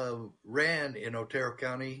actually ran in Otero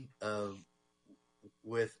County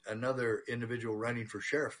with another individual running for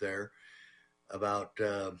sheriff there about,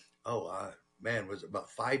 was about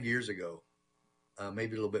 5 years ago,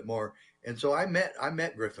 maybe a little bit more. And so I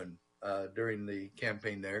met Griffin during the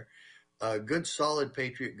campaign there. Good, solid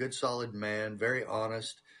patriot, good, solid man, very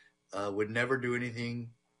honest, would never do anything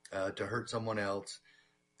to hurt someone else.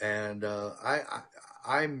 And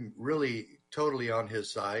I'm really totally on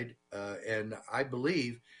his side, and I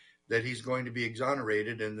believe that he's going to be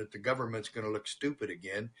exonerated and that the government's going to look stupid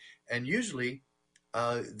again. And usually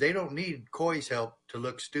they don't need Couy's help to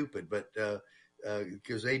look stupid, but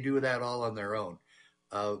because they do that all on their own.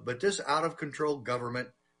 But this out-of-control government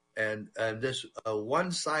and this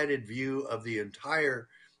one-sided view of the entire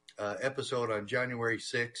episode on January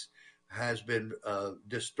 6th has been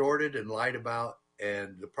distorted and lied about,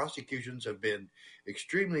 and the prosecutions have been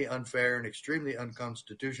extremely unfair and extremely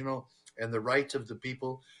unconstitutional, and the rights of the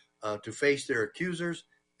people to face their accusers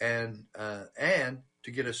and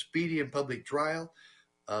to get a speedy and public trial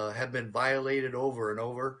have been violated over and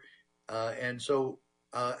over. And so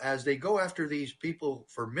as they go after these people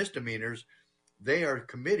for misdemeanors, they are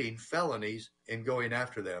committing felonies in going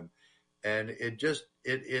after them. And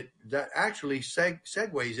that actually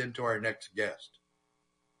segues into our next guest.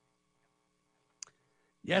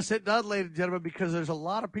 Yes, it does, ladies and gentlemen, because there's a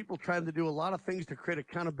lot of people trying to do a lot of things to create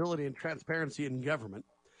accountability and transparency in government.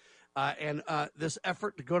 And this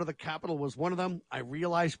effort to go to the Capitol was one of them. I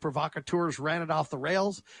realized provocateurs ran it off the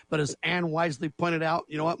rails. But as Ann wisely pointed out,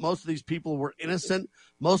 you know what? Most of these people were innocent.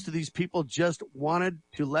 Most of these people just wanted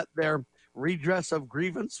to let their redress of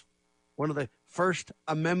grievance, one of the First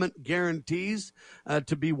Amendment guarantees,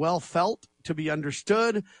 to be well felt, to be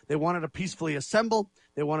understood. They wanted to peacefully assemble.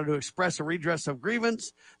 They wanted to express a redress of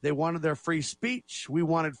grievance. They wanted their free speech. We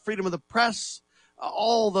wanted freedom of the press.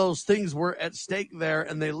 All those things were at stake there,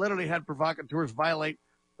 and they literally had provocateurs violate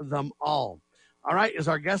them all. All right, is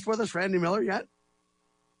our guest with us, Randy Miller, yet?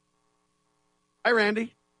 Hi,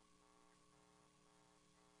 Randy.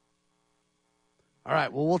 All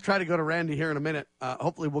right, well, we'll try to go to Randy here in a minute.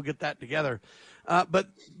 Hopefully we'll get that together. But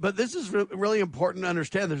this is really important to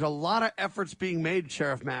understand. There's a lot of efforts being made,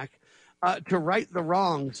 Sheriff Mack, to right the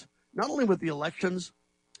wrongs, not only with the elections,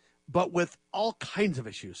 but with all kinds of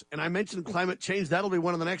issues. And I mentioned climate change. That'll be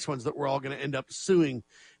one of the next ones that we're all going to end up suing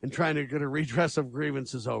and trying to get a redress of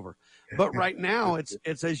grievances over. But right now, it's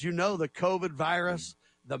as you know, the COVID virus,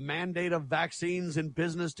 the mandate of vaccines in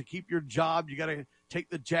business to keep your job. You got to take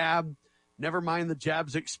the jab. Never mind the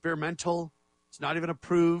jab's experimental. It's not even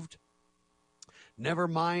approved. Never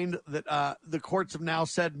mind that the courts have now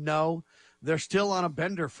said no. They're still on a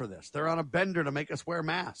bender for this. They're on a bender to make us wear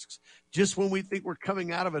masks. Just when we think we're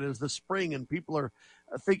coming out of it as the spring and people are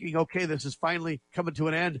thinking, okay, this is finally coming to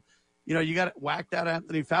an end, you know, you got whacked out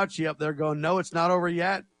Anthony Fauci up there going, no, it's not over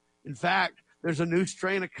yet. In fact, there's a new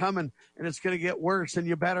strain coming and it's going to get worse and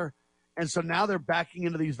you better. And so now they're backing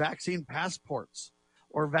into these vaccine passports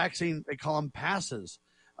or vaccine, they call them passes,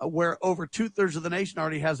 where over 2/3 of the nation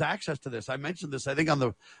already has access to this. I mentioned this, I think, on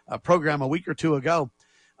the program a week or two ago.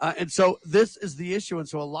 And so this is the issue. And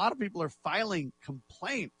so a lot of people are filing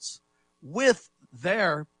complaints with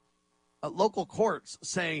their local courts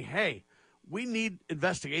saying, hey, we need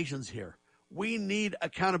investigations here. We need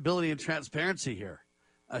accountability and transparency here.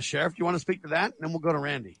 Sheriff, do you want to speak to that? And then we'll go to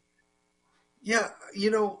Randy. Yeah, you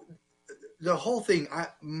know, the whole thing,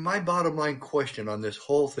 my bottom line question on this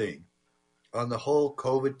whole thing, on the whole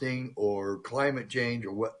COVID thing or climate change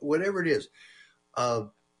or whatever it is,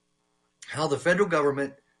 how the federal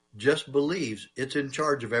government just believes it's in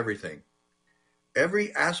charge of everything.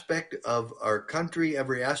 Every aspect of our country,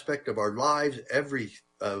 every aspect of our lives, every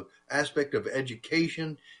aspect of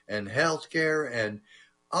education and healthcare and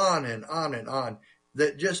on and on and on,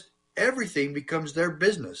 that just everything becomes their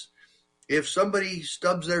business. If somebody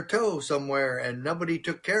stubs their toe somewhere and nobody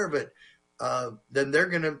took care of it, then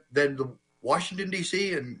the Washington,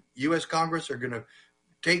 D.C. and U.S. Congress are going to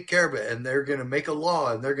take care of it, and they're going to make a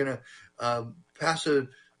law, and they're going to pass an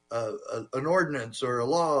ordinance or a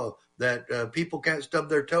law that people can't stub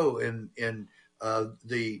their toe in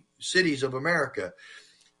the cities of America.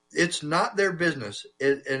 It's not their business.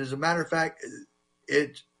 And as a matter of fact,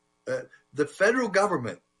 the federal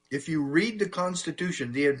government, if you read the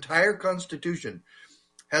Constitution, the entire Constitution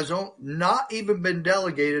has not even been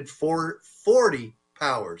delegated for 40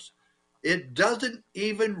 powers. It doesn't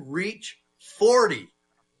even reach 40.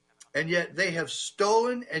 And yet they have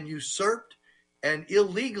stolen and usurped and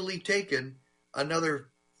illegally taken another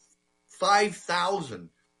 5,000,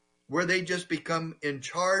 where they just become in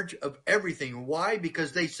charge of everything. Why?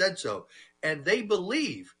 Because they said so. And they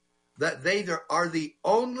believe that they are the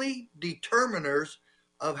only determiners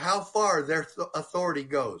of how far their authority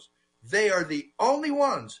goes. They are the only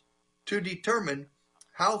ones to determine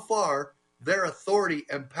how far their authority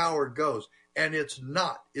and power goes. And it's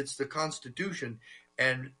not. It's the Constitution.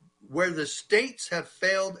 And where the states have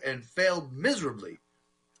failed and failed miserably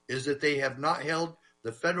is that they have not held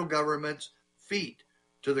the federal government's feet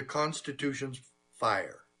to the Constitution's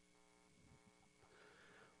fire.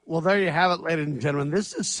 Well, there you have it, ladies and gentlemen.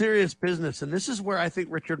 This is serious business, and this is where I think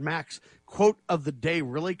Richard Mack's quote of the day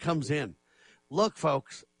really comes in. Look,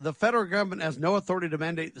 folks, the federal government has no authority to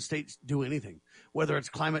mandate the states do anything. Whether it's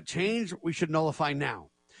climate change, we should nullify now.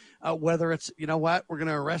 Whether it's, you know what, we're going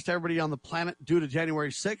to arrest everybody on the planet due to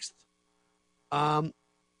January 6th,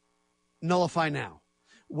 nullify now.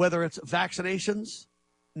 Whether it's vaccinations,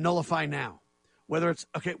 nullify now. Whether it's,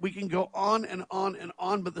 okay, we can go on and on and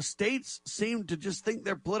on, but the states seem to just think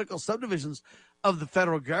they're political subdivisions of the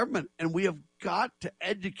federal government, and we have got to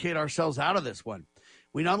educate ourselves out of this one.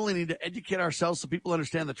 We not only need to educate ourselves so people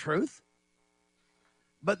understand the truth,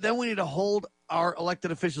 but then we need to hold our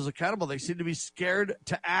elected officials accountable. They seem to be scared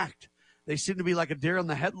to act. They seem to be like a deer in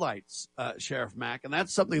the headlights, Sheriff Mack, and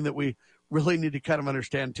that's something that we really need to kind of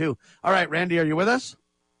understand too. All right, Randy, are you with us?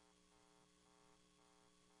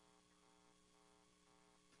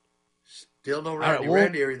 Still no Randy. Right,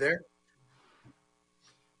 Randy, are you there?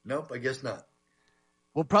 Nope, I guess not.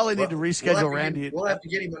 We'll probably need to reschedule Randy. We'll have to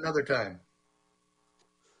get him another time.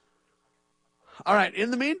 All right. In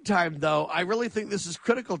the meantime, though, I really think this is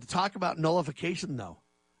critical to talk about nullification, though.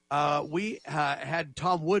 We had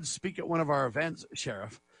Tom Woods speak at one of our events,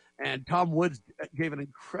 Sheriff, and Tom Woods gave an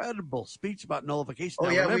incredible speech about nullification. Oh,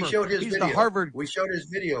 now, yeah, remember, we showed his video. We showed his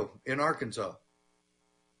video in Arkansas.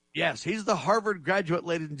 Yes, he's the Harvard graduate,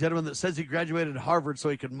 ladies and gentlemen, that says he graduated Harvard so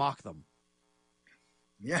he could mock them.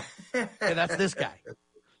 Yeah. Okay, that's this guy,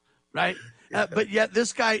 right? But yet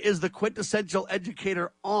this guy is the quintessential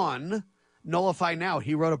educator on Nullify Now.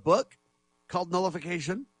 He wrote a book called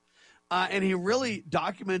Nullification, and he really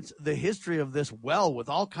documents the history of this well with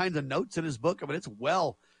all kinds of notes in his book. I mean, it's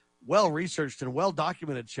well researched and well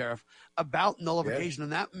documented, Sheriff, about nullification,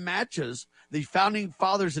 and that matches the founding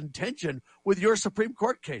fathers' intention with your Supreme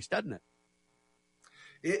Court case, doesn't it?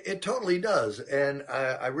 It totally does, and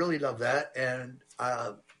I really love that. And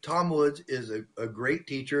Tom Woods is a great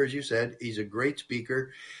teacher, as you said. He's a great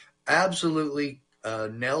speaker, absolutely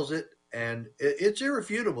nails it, and it's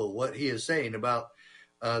irrefutable what he is saying about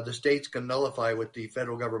the states can nullify what the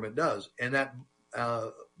federal government does. And that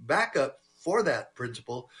backup for that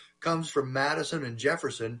principle comes from Madison and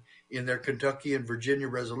Jefferson in their Kentucky and Virginia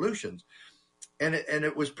resolutions. And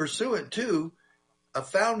it was pursuant to a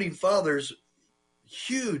founding father's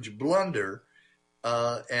huge blunder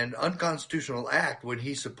and unconstitutional act when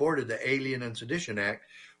he supported the Alien and Sedition Act.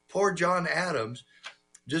 Poor John Adams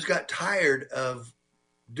just got tired of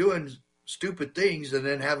doing stupid things and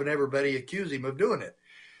then having everybody accuse him of doing it.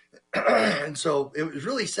 And so it was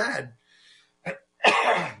really sad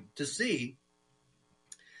to see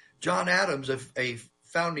John Adams, a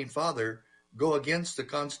founding father, go against the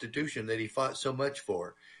Constitution that he fought so much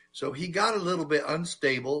for. So he got a little bit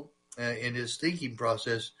unstable in his thinking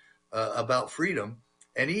process about freedom,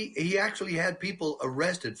 and he actually had people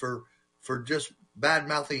arrested for just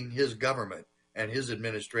bad-mouthing his government and his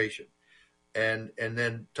administration. And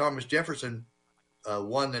then Thomas Jefferson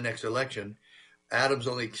won the next election. Adams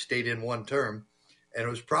only stayed in one term, and it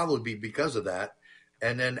was probably because of that.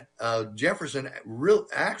 And then Jefferson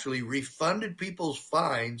actually refunded people's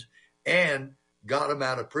fines and got them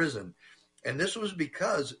out of prison. And this was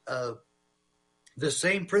because of the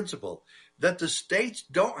same principle, that the states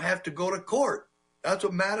don't have to go to court. That's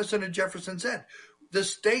what Madison and Jefferson said. The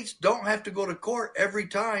states don't have to go to court every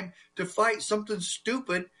time to fight something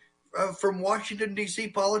stupid from Washington, D.C.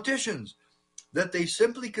 politicians, that they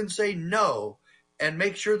simply can say no and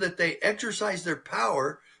make sure that they exercise their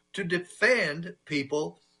power to defend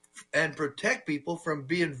people and protect people from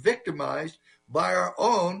being victimized by our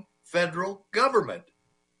own federal government.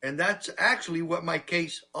 And that's actually what my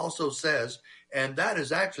case also says. And that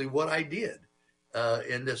is actually what I did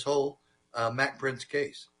in this whole Mac Prince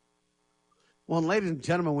case. Well, ladies and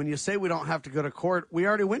gentlemen, when you say we don't have to go to court, we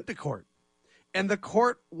already went to court. And the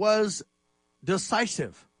court was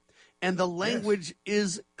decisive. And the language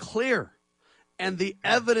is clear. And the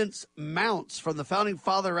evidence mounts from the founding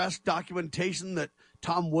father-esque documentation that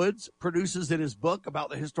Tom Woods produces in his book about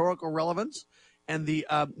the historical relevance and the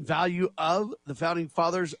value of the founding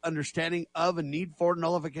fathers' understanding of a need for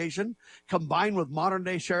nullification, combined with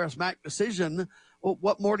modern-day Sheriff Mack decision. Well,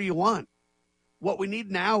 what more do you want? What we need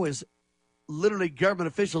now is literally government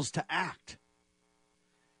officials to act.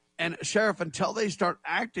 And, Sheriff, until they start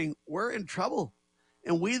acting, we're in trouble.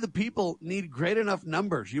 And we, the people, need great enough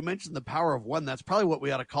numbers. You mentioned the power of one. That's probably what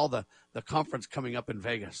we ought to call the conference coming up in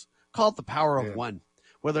Vegas. Call it the power of one.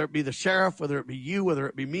 Whether it be the sheriff, whether it be you, whether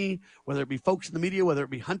it be me, whether it be folks in the media, whether it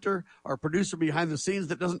be Hunter, our producer behind the scenes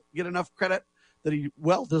that doesn't get enough credit that he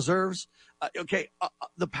well deserves.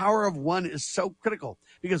 The power of one is so critical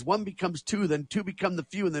because one becomes two, then two become the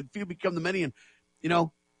few, and then few become the many. And,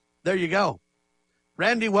 there you go.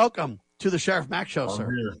 Randy, welcome to the Sheriff Mack Show, sir.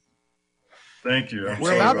 Here. Thank you.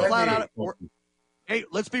 We're about flat out. Hey,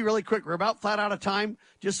 let's be really quick. We're about flat out of time.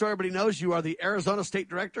 Just so everybody knows, you are the Arizona State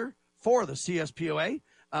Director for the CSPOA.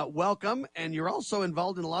 Welcome. And you're also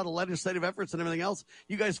involved in a lot of legislative efforts and everything else.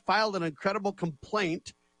 You guys filed an incredible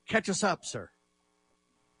complaint. Catch us up, sir.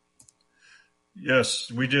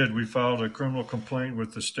 Yes, we did. We filed a criminal complaint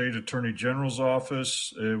with the State Attorney General's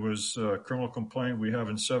office. It was a criminal complaint we have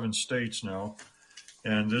in 7 states now.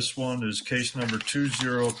 And this one is case number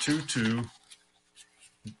 2022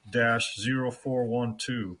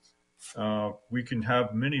 0412. We can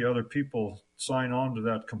have many other people sign on to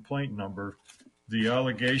that complaint number. The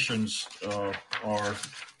allegations are,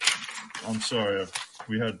 I'm sorry,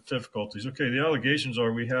 we had difficulties. Okay, the allegations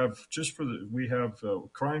are we have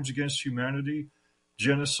crimes against humanity,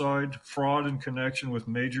 genocide, fraud in connection with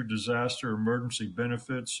major disaster emergency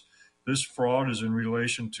benefits. This fraud is in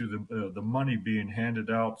relation to the money being handed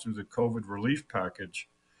out through the COVID relief package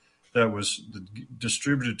that was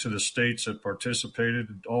distributed to the states that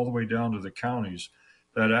participated all the way down to the counties.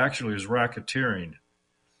 That actually is racketeering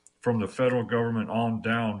from the federal government on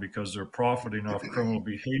down because they're profiting off criminal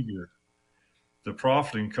behavior. The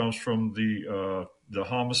profiting comes from the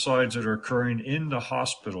homicides that are occurring in the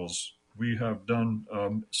hospitals. We have done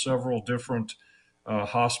several different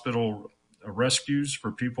hospital rescues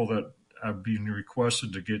for people that have been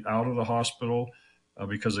requested to get out of the hospital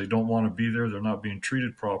because they don't want to be there. They're not being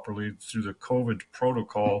treated properly through the COVID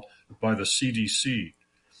protocol by the CDC.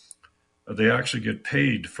 They actually get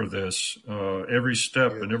paid for this. Every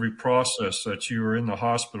step and every process that you are in the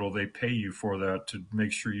hospital, they pay you for that to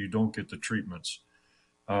make sure you don't get the treatments.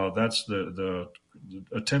 That's the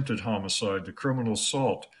attempted homicide, the criminal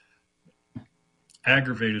assault,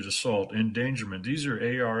 aggravated assault, endangerment. These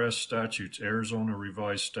are ARS statutes, Arizona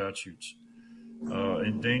Revised Statutes.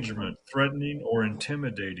 Endangerment, threatening or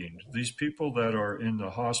intimidating. These people that are in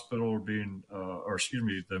the hospital are being,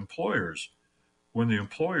 the employers. When the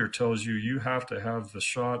employer tells you you have to have the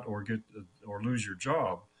shot or lose your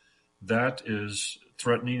job, that is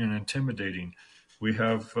threatening and intimidating. We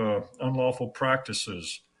have unlawful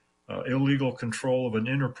practices, illegal control of an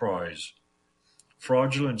enterprise,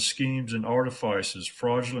 fraudulent schemes and artifices,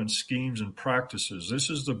 fraudulent schemes and practices. This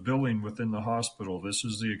is the billing within the hospital. This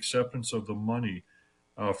is the acceptance of the money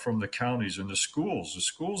from the counties and the schools. The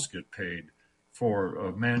schools get paid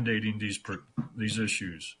for mandating these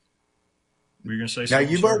issues. Were you going to say something?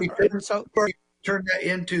 Now, you've already turned that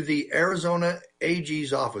into the Arizona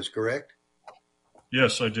AG's office, correct?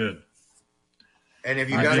 Yes, I did. And have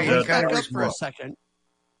you got any kind of response?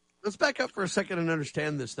 Let's back up for a second and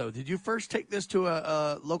understand this, though. Did you first take this to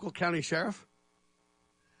a local county sheriff?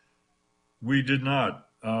 We did not.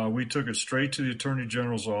 We took it straight to the Attorney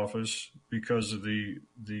General's office because of the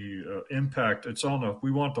impact.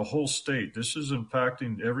 We want the whole state. This is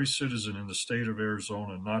impacting every citizen in the state of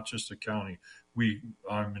Arizona, not just the county.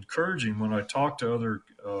 I'm encouraging when I talk to other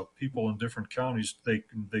people in different counties,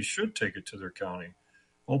 they should take it to their county.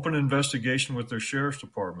 Open an investigation with their sheriff's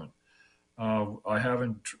department. I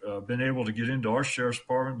haven't been able to get into our sheriff's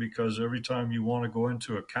department because every time you want to go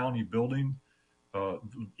into a county building,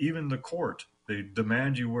 even the court, they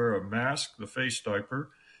demand you wear a mask, the face diaper,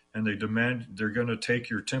 and they're going to take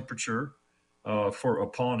your temperature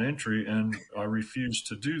upon entry, and I refused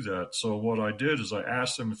to do that. So what I did is I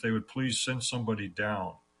asked them if they would please send somebody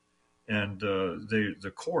down, and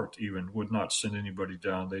the court even would not send anybody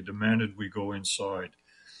down. They demanded we go inside.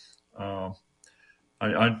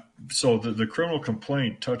 So the criminal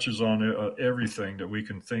complaint touches on everything that we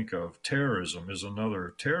can think of. Terrorism is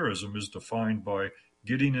another. Terrorism is defined by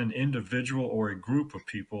getting an individual or a group of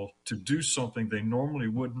people to do something they normally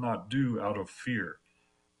would not do out of fear.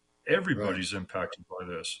 Everybody's impacted by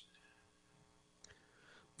this.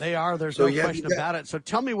 They are. There's no question about it. So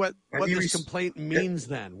tell me what this complaint means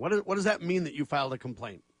then. What does that mean that you filed a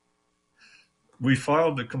complaint? We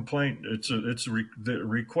filed the complaint. The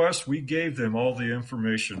request. We gave them all the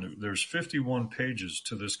information. There's 51 pages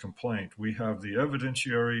to this complaint. We have the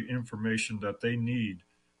evidentiary information that they need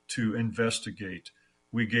to investigate.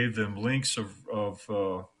 We gave them links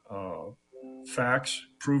of facts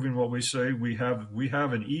proving what we say. We have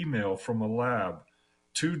an email from a lab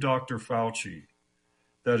to Dr. Fauci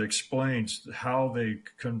that explains how they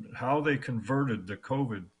converted the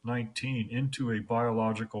COVID-19 into a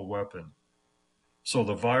biological weapon. So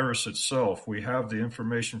the virus itself, we have the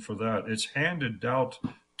information for that. It's handed out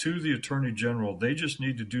to the Attorney General. They just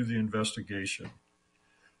need to do the investigation.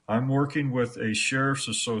 I'm working with a sheriff's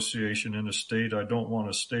association in a state I don't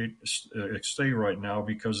want to stay right now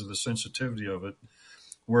because of the sensitivity of it,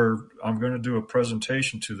 where I'm going to do a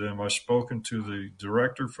presentation to them. I've spoken to the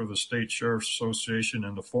director for the State Sheriff's Association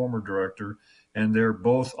and the former director, and they're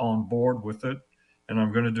both on board with it. And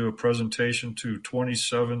I'm going to do a presentation to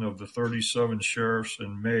 27 of the 37 sheriffs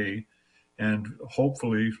in May, and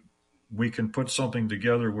hopefully we can put something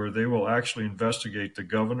together where they will actually investigate the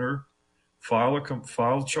governor,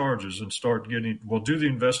 file charges, and we'll do the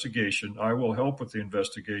investigation. I will help with the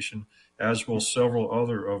investigation, as will several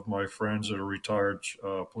other of my friends that are retired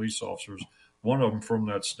police officers, one of them from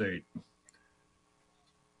that state.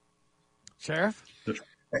 Sheriff?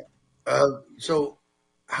 So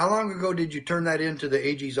How long ago did you turn that into the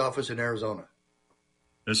AG's office in Arizona?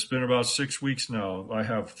 It's been about 6 weeks now. I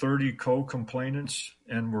have 30 co-complainants,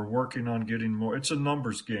 and we're working on getting more. It's a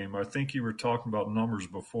numbers game. I think you were talking about numbers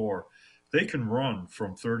before. They can run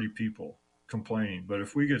from 30 people complaining, but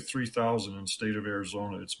if we get 3,000 in the state of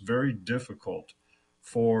Arizona, it's very difficult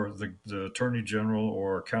for the attorney general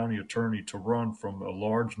or county attorney to run from a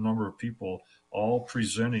large number of people all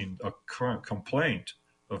presenting a complaint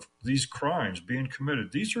of these crimes being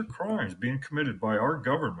committed. These are crimes being committed by our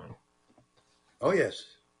government. Oh, yes.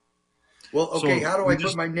 Well, okay, so how do I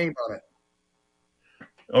put my name on it?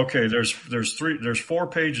 Okay, there's 4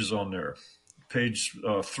 pages on there. Page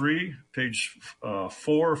 3, page 4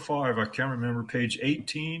 or 5, I can't remember, page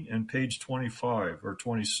 18 and page 25 or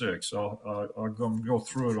 26. I'll go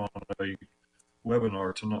through it on a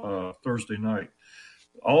webinar tonight, Thursday night.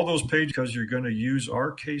 All those pages, because you're going to use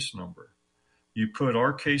our case number. You put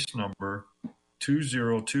our case number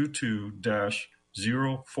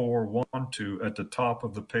 2022-0412 at the top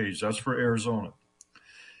of the page. That's for Arizona.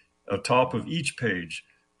 At top of each page.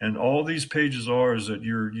 And all these pages is that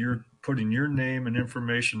you're putting your name and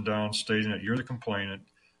information down, stating that you're the complainant.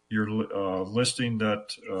 You're listing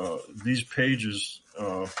that these pages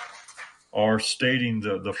are stating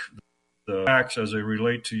the facts as they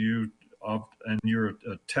relate to you, and you're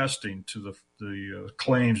attesting to the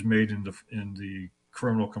claims made in the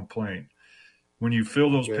criminal complaint. When you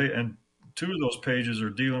fill those and 2 of those pages are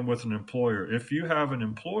dealing with an employer. If you have an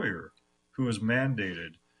employer who has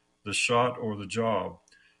mandated the shot or the job,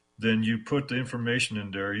 then you put the information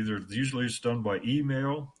in there. Usually it's done by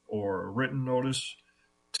email or a written notice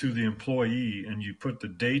to the employee, and you put the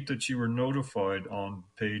date that you were notified on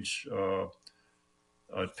page 4,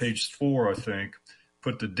 I think.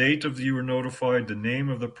 Put the date of you were notified, the name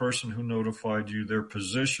of the person who notified you, their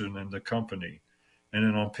position, and the company. And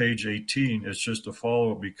then on page 18, it's just a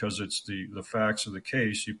follow-up because it's the facts of the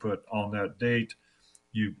case. You put on that date,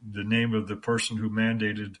 the name of the person who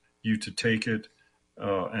mandated you to take it.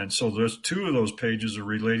 And so there's 2 of those pages are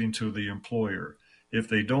relating to the employer. If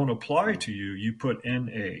they don't apply to you, you put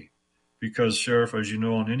NA. Because, Sheriff, as you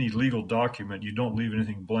know, on any legal document, you don't leave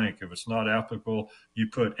anything blank. If it's not applicable, you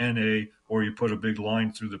put NA or you put a big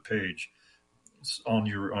line through the page on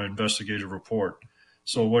your investigative report.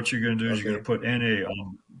 So what you're going to do is you're going to put NA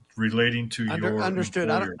on relating to your understood.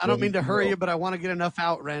 employer. I don't mean to hurry you, but I want to get enough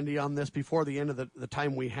out, Randy, on this before the end of the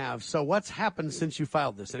time we have. So what's happened since you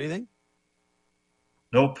filed this? Anything?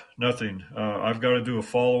 Nope, nothing. I've got to do a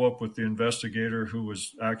follow-up with the investigator who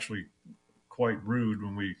was actually quite rude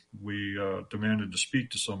when we demanded to speak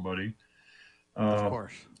to somebody. Of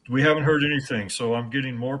course. We haven't heard anything, so I'm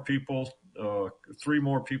getting more people, 3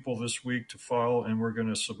 more people this week to file, and we're going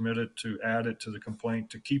to submit it to add it to the complaint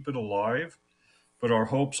to keep it alive. But our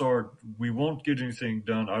hopes are we won't get anything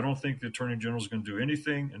done. I don't think the Attorney General is going to do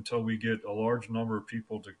anything until we get a large number of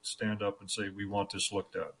people to stand up and say we want this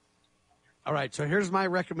looked at. All right, so here's my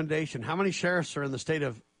recommendation. How many sheriffs are in the state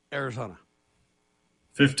of Arizona?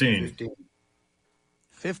 15.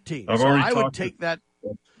 15. I've so already I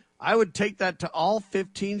would take that to all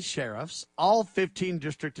 15 sheriffs, all 15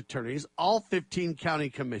 district attorneys, all 15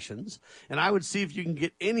 county commissions, and I would see if you can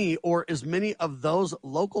get any or as many of those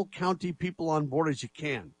local county people on board as you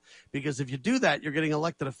can. Because if you do that, you're getting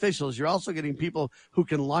elected officials. You're also getting people who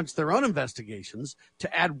can launch their own investigations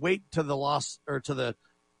to add weight to the loss or to the,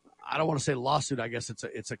 I don't want to say lawsuit. I guess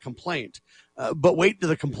it's a complaint, but weight to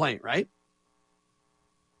the complaint, right?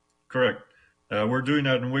 Correct. We're doing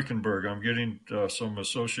that in Wickenburg. I'm getting some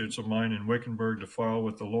associates of mine in Wickenburg to file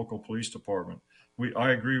with the local police department.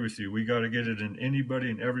 I agree with you. We got to get it in anybody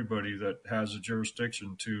and everybody that has a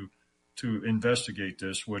jurisdiction to investigate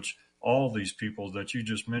this, which all these people that you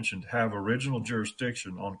just mentioned have original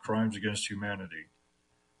jurisdiction on crimes against humanity.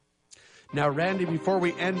 Now, Randy, before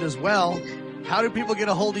we end as well, how do people get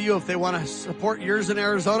a hold of you if they want to support yours in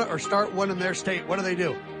Arizona or start one in their state? What do they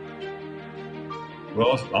do?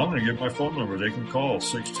 Well, I'm going to give my phone number. They can call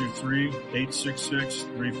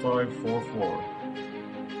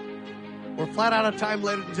 623-866-3544. We're flat out of time,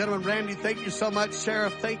 ladies and gentlemen. Randy, thank you so much.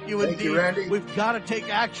 Sheriff, thank you indeed. Thank you, Randy. We've got to take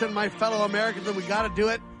action, my fellow Americans, and we got to do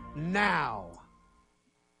it now.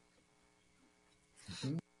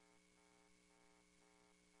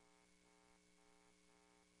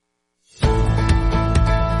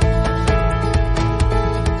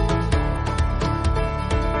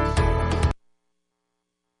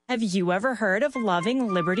 Have you ever heard of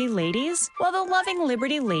Loving Liberty Ladies? Well, the Loving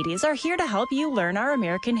Liberty Ladies are here to help you learn our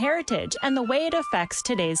American heritage and the way it affects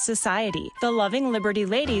today's society. The Loving Liberty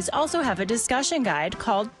Ladies also have a discussion guide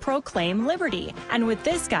called Proclaim Liberty. And with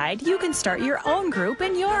this guide, you can start your own group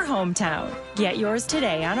in your hometown. Get yours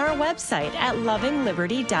today on our website at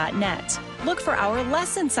lovingliberty.net. Look for our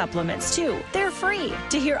lesson supplements, too. They're free.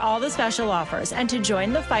 To hear all the special offers and to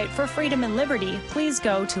join the fight for freedom and liberty, please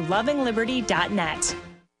go to lovingliberty.net.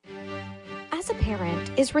 As a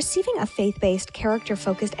parent, is receiving a faith-based,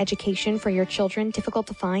 character-focused education for your children difficult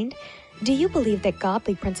to find? Do you believe that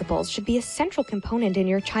godly principles should be a central component in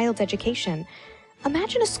your child's education?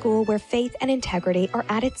 Imagine a school where faith and integrity are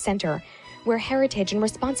at its center, where heritage and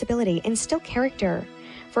responsibility instill character.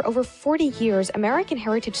 For over 40 years, American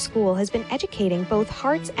Heritage School has been educating both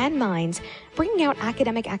hearts and minds, bringing out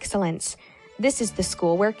academic excellence. This is the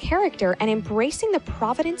school where character and embracing the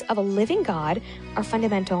providence of a living God are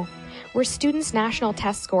fundamental, where students' national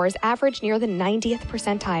test scores average near the 90th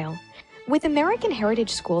percentile. With American Heritage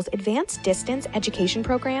School's Advanced Distance Education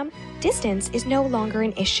Program, distance is no longer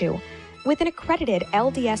an issue. With an accredited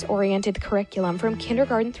LDS-oriented curriculum from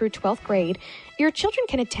kindergarten through 12th grade, your children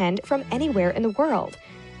can attend from anywhere in the world.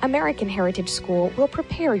 American Heritage School will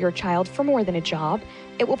prepare your child for more than a job.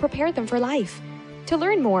 It will prepare them for life. To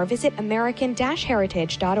learn more, visit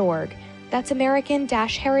american-heritage.org. That's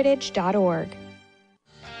american-heritage.org.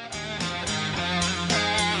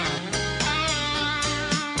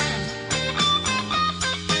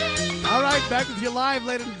 All right, back with you live,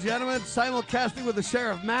 ladies and gentlemen. Simulcasting with the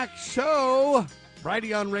Sheriff Mack Show.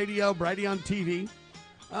 Brighteon Radio, Brighteon TV.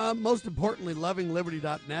 Most importantly,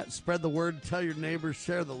 lovingliberty.net. Spread the word, tell your neighbors,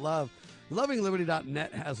 share the love.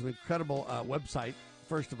 Lovingliberty.net has an incredible website,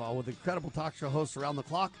 first of all, with incredible talk show hosts around the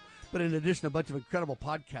clock, but in addition, a bunch of incredible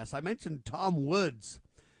podcasts. I mentioned Tom Woods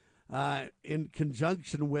in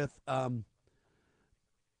conjunction with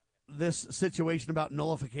this situation about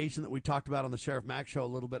nullification that we talked about on the Sheriff Mack Show a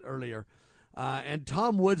little bit earlier. And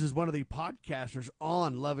Tom Woods is one of the podcasters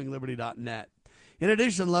on lovingliberty.net. In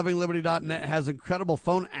addition, lovingliberty.net has incredible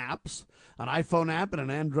phone apps, an iPhone app and an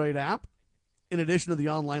Android app, in addition to the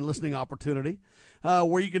online listening opportunity,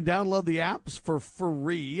 where you can download the apps for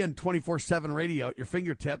free and 24/7 radio at your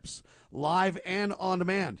fingertips, live and on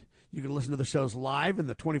demand. You can listen to the shows live in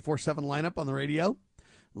the 24/7 lineup on the radio,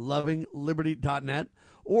 lovingliberty.net,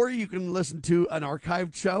 or you can listen to an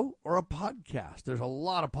archived show or a podcast. There's a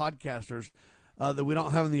lot of podcasters that we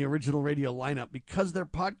don't have in the original radio lineup because their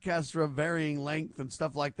podcasts are of varying length and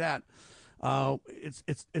stuff like that.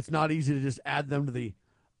 It's not easy to just add them to the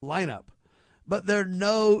lineup, but they're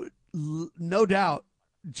no doubt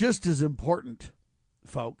just as important,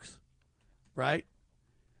 folks, right?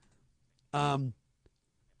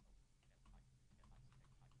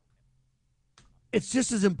 It's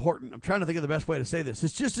just as important. I'm trying to think of the best way to say this.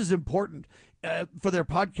 It's just as important for their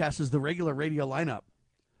podcast as the regular radio lineup.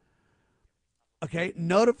 Okay,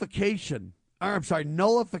 nullification. How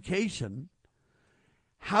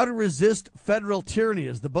to Resist Federal Tyranny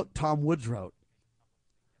is the book Tom Woods wrote.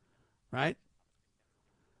 Right?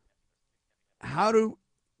 How to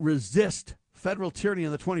resist federal tyranny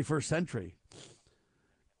in the 21st century.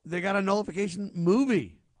 They got a nullification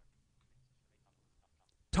movie.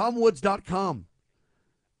 TomWoods.com.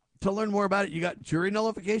 To learn more about it, you got jury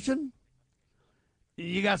nullification.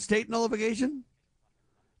 You got state nullification.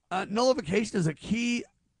 Nullification is a key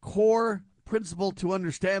core principle to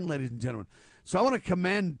understand, ladies and gentlemen. So I want to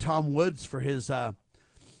commend Tom Woods for his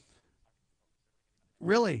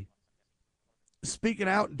really speaking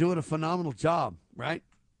out and doing a phenomenal job, right?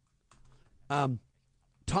 Tom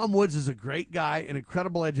Woods is a great guy, an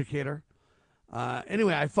incredible educator.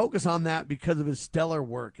 Anyway, I focus on that because of his stellar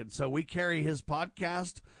work. And so we carry his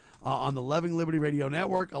podcast on the Loving Liberty Radio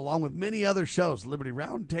Network, along with many other shows, Liberty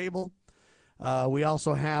Roundtable. We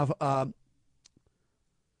also have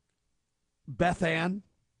Beth Ann,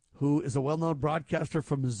 who is a well-known broadcaster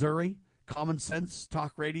from Missouri, Common Sense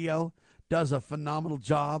Talk Radio, does a phenomenal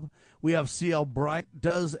job. We have C.L. Bryant,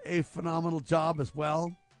 does a phenomenal job as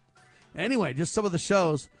well. Anyway, just some of the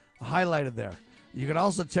shows highlighted there. You can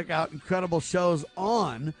also check out incredible shows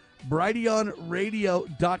on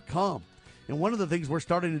brighteonradio.com. And one of the things we're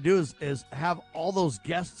starting to do is have all those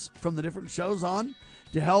guests from the different shows on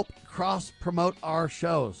to help cross-promote our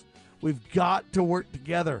shows. We've got to work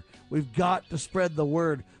together. We've got to spread the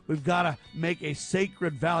word. We've got to make a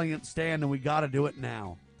sacred, valiant stand, and we got to do it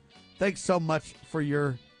now. Thanks so much for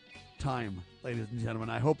your time, ladies and gentlemen.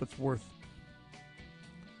 I hope it's worth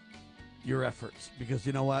your efforts, because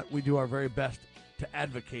you know what? We do our very best to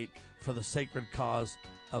advocate for the sacred cause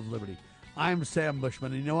of liberty. I'm Sam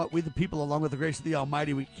Bushman, and you know what? We the people, along with the grace of the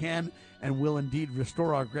Almighty, we can and will indeed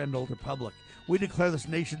restore our grand old republic. We declare this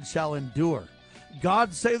nation shall endure.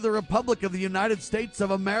 God save the Republic of the United States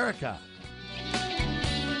of America.